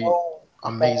about to be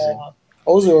amazing.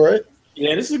 Ozil, right?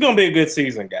 Yeah, this is gonna be a good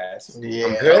season, guys.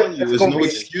 Yeah. There's no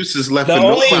excuses left The for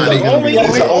only- nobody.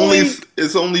 the only-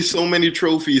 It's only so many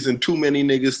trophies and too many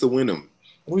niggas to win them.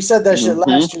 We said that shit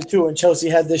last year too, and Chelsea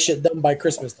had this shit done by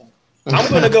Christmas time.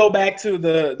 I'm gonna go back to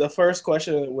the first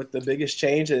question with the biggest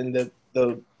change, and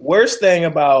the worst thing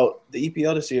about the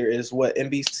EPL this year is what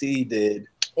NBC did.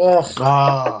 Ugh. That's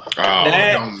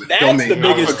the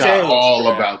biggest I forgot change. all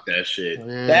bro. about that shit.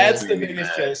 That's the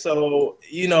biggest change. So,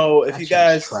 if you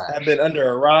guys have been under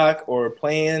a rock or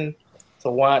plan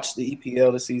to watch the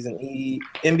EPL this season,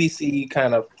 NBC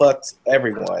kind of fucked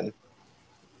everyone.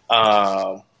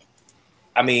 I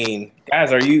mean,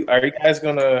 guys, are you guys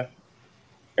gonna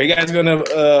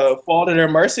fall to their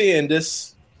mercy and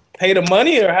just pay the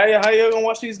money, or how you gonna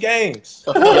watch these games?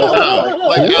 Like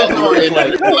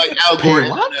Al Gore,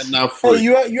 not free. Hey,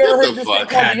 you ever heard the this fuck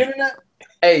thing called the internet?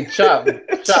 Hey,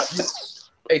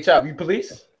 Chop, you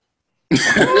police? No,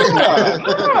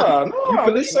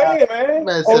 I'm just saying, man.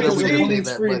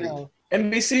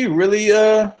 NBC really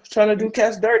trying to do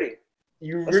cats dirty.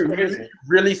 You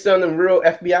really sounding real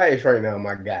FBI-ish right now,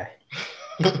 my guy.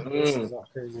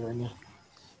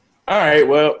 All right,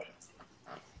 well,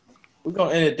 we're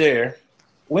gonna end it there.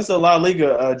 When's the La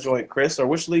Liga joint, Chris, or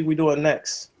which league we doing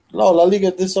next? No, La Liga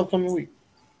this upcoming week.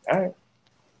 All right.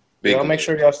 Big I'll make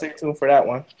sure y'all stay tuned for that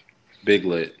one. Big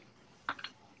lit.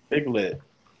 Big lit.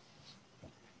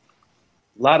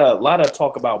 Lot of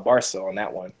talk about Barca on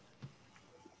that one.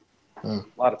 A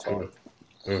lot of talk.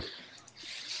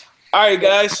 All right,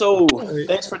 guys. So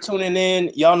thanks for tuning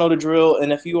in. Y'all know the drill.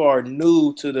 And if you are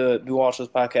new to the New Ultras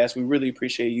podcast, we really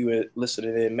appreciate you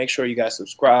listening in. Make sure you guys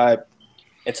subscribe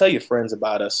and tell your friends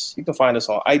about us. You can find us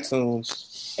on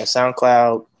iTunes and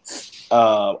SoundCloud.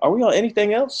 Are we on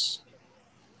anything else?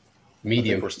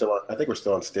 Medium. I think we're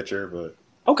still on Stitcher, but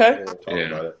okay.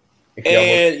 About it.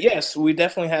 And yes, we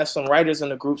definitely have some writers in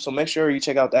the group, so make sure you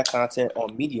check out that content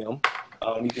on Medium.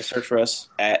 You can search for us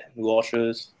at New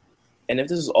Ultras. And if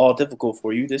this is all difficult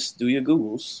for you, just do your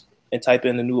Googles and type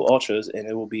in the New Ultras, and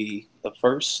it will be the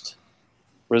first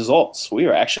results. We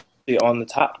are actually on the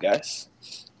top, guys.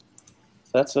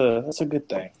 That's a good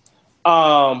thing.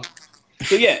 So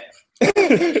yeah.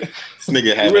 This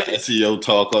nigga had an SEO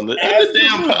talk on the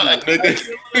damn pod,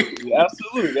 nigga. Yeah,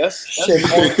 absolutely. That's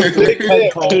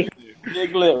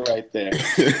big lit right there.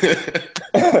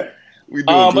 We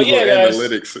doing Google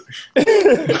Analytics.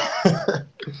 Analytics.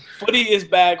 Footy is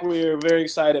back. We're very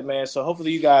excited, man. So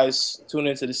hopefully you guys tune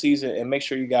into the season, and make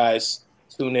sure you guys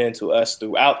tune in to us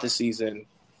throughout the season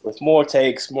with more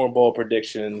takes, more bold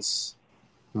predictions,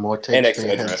 more takes.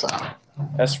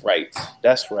 That's right.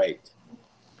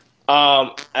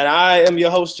 And I am your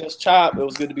host, Just Chop. It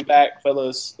was good to be back,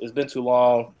 fellas. It's been too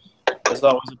long. It's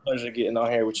always a pleasure getting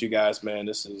on here with you guys, man.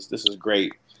 This is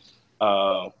great.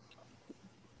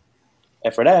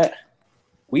 And for that,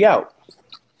 we out.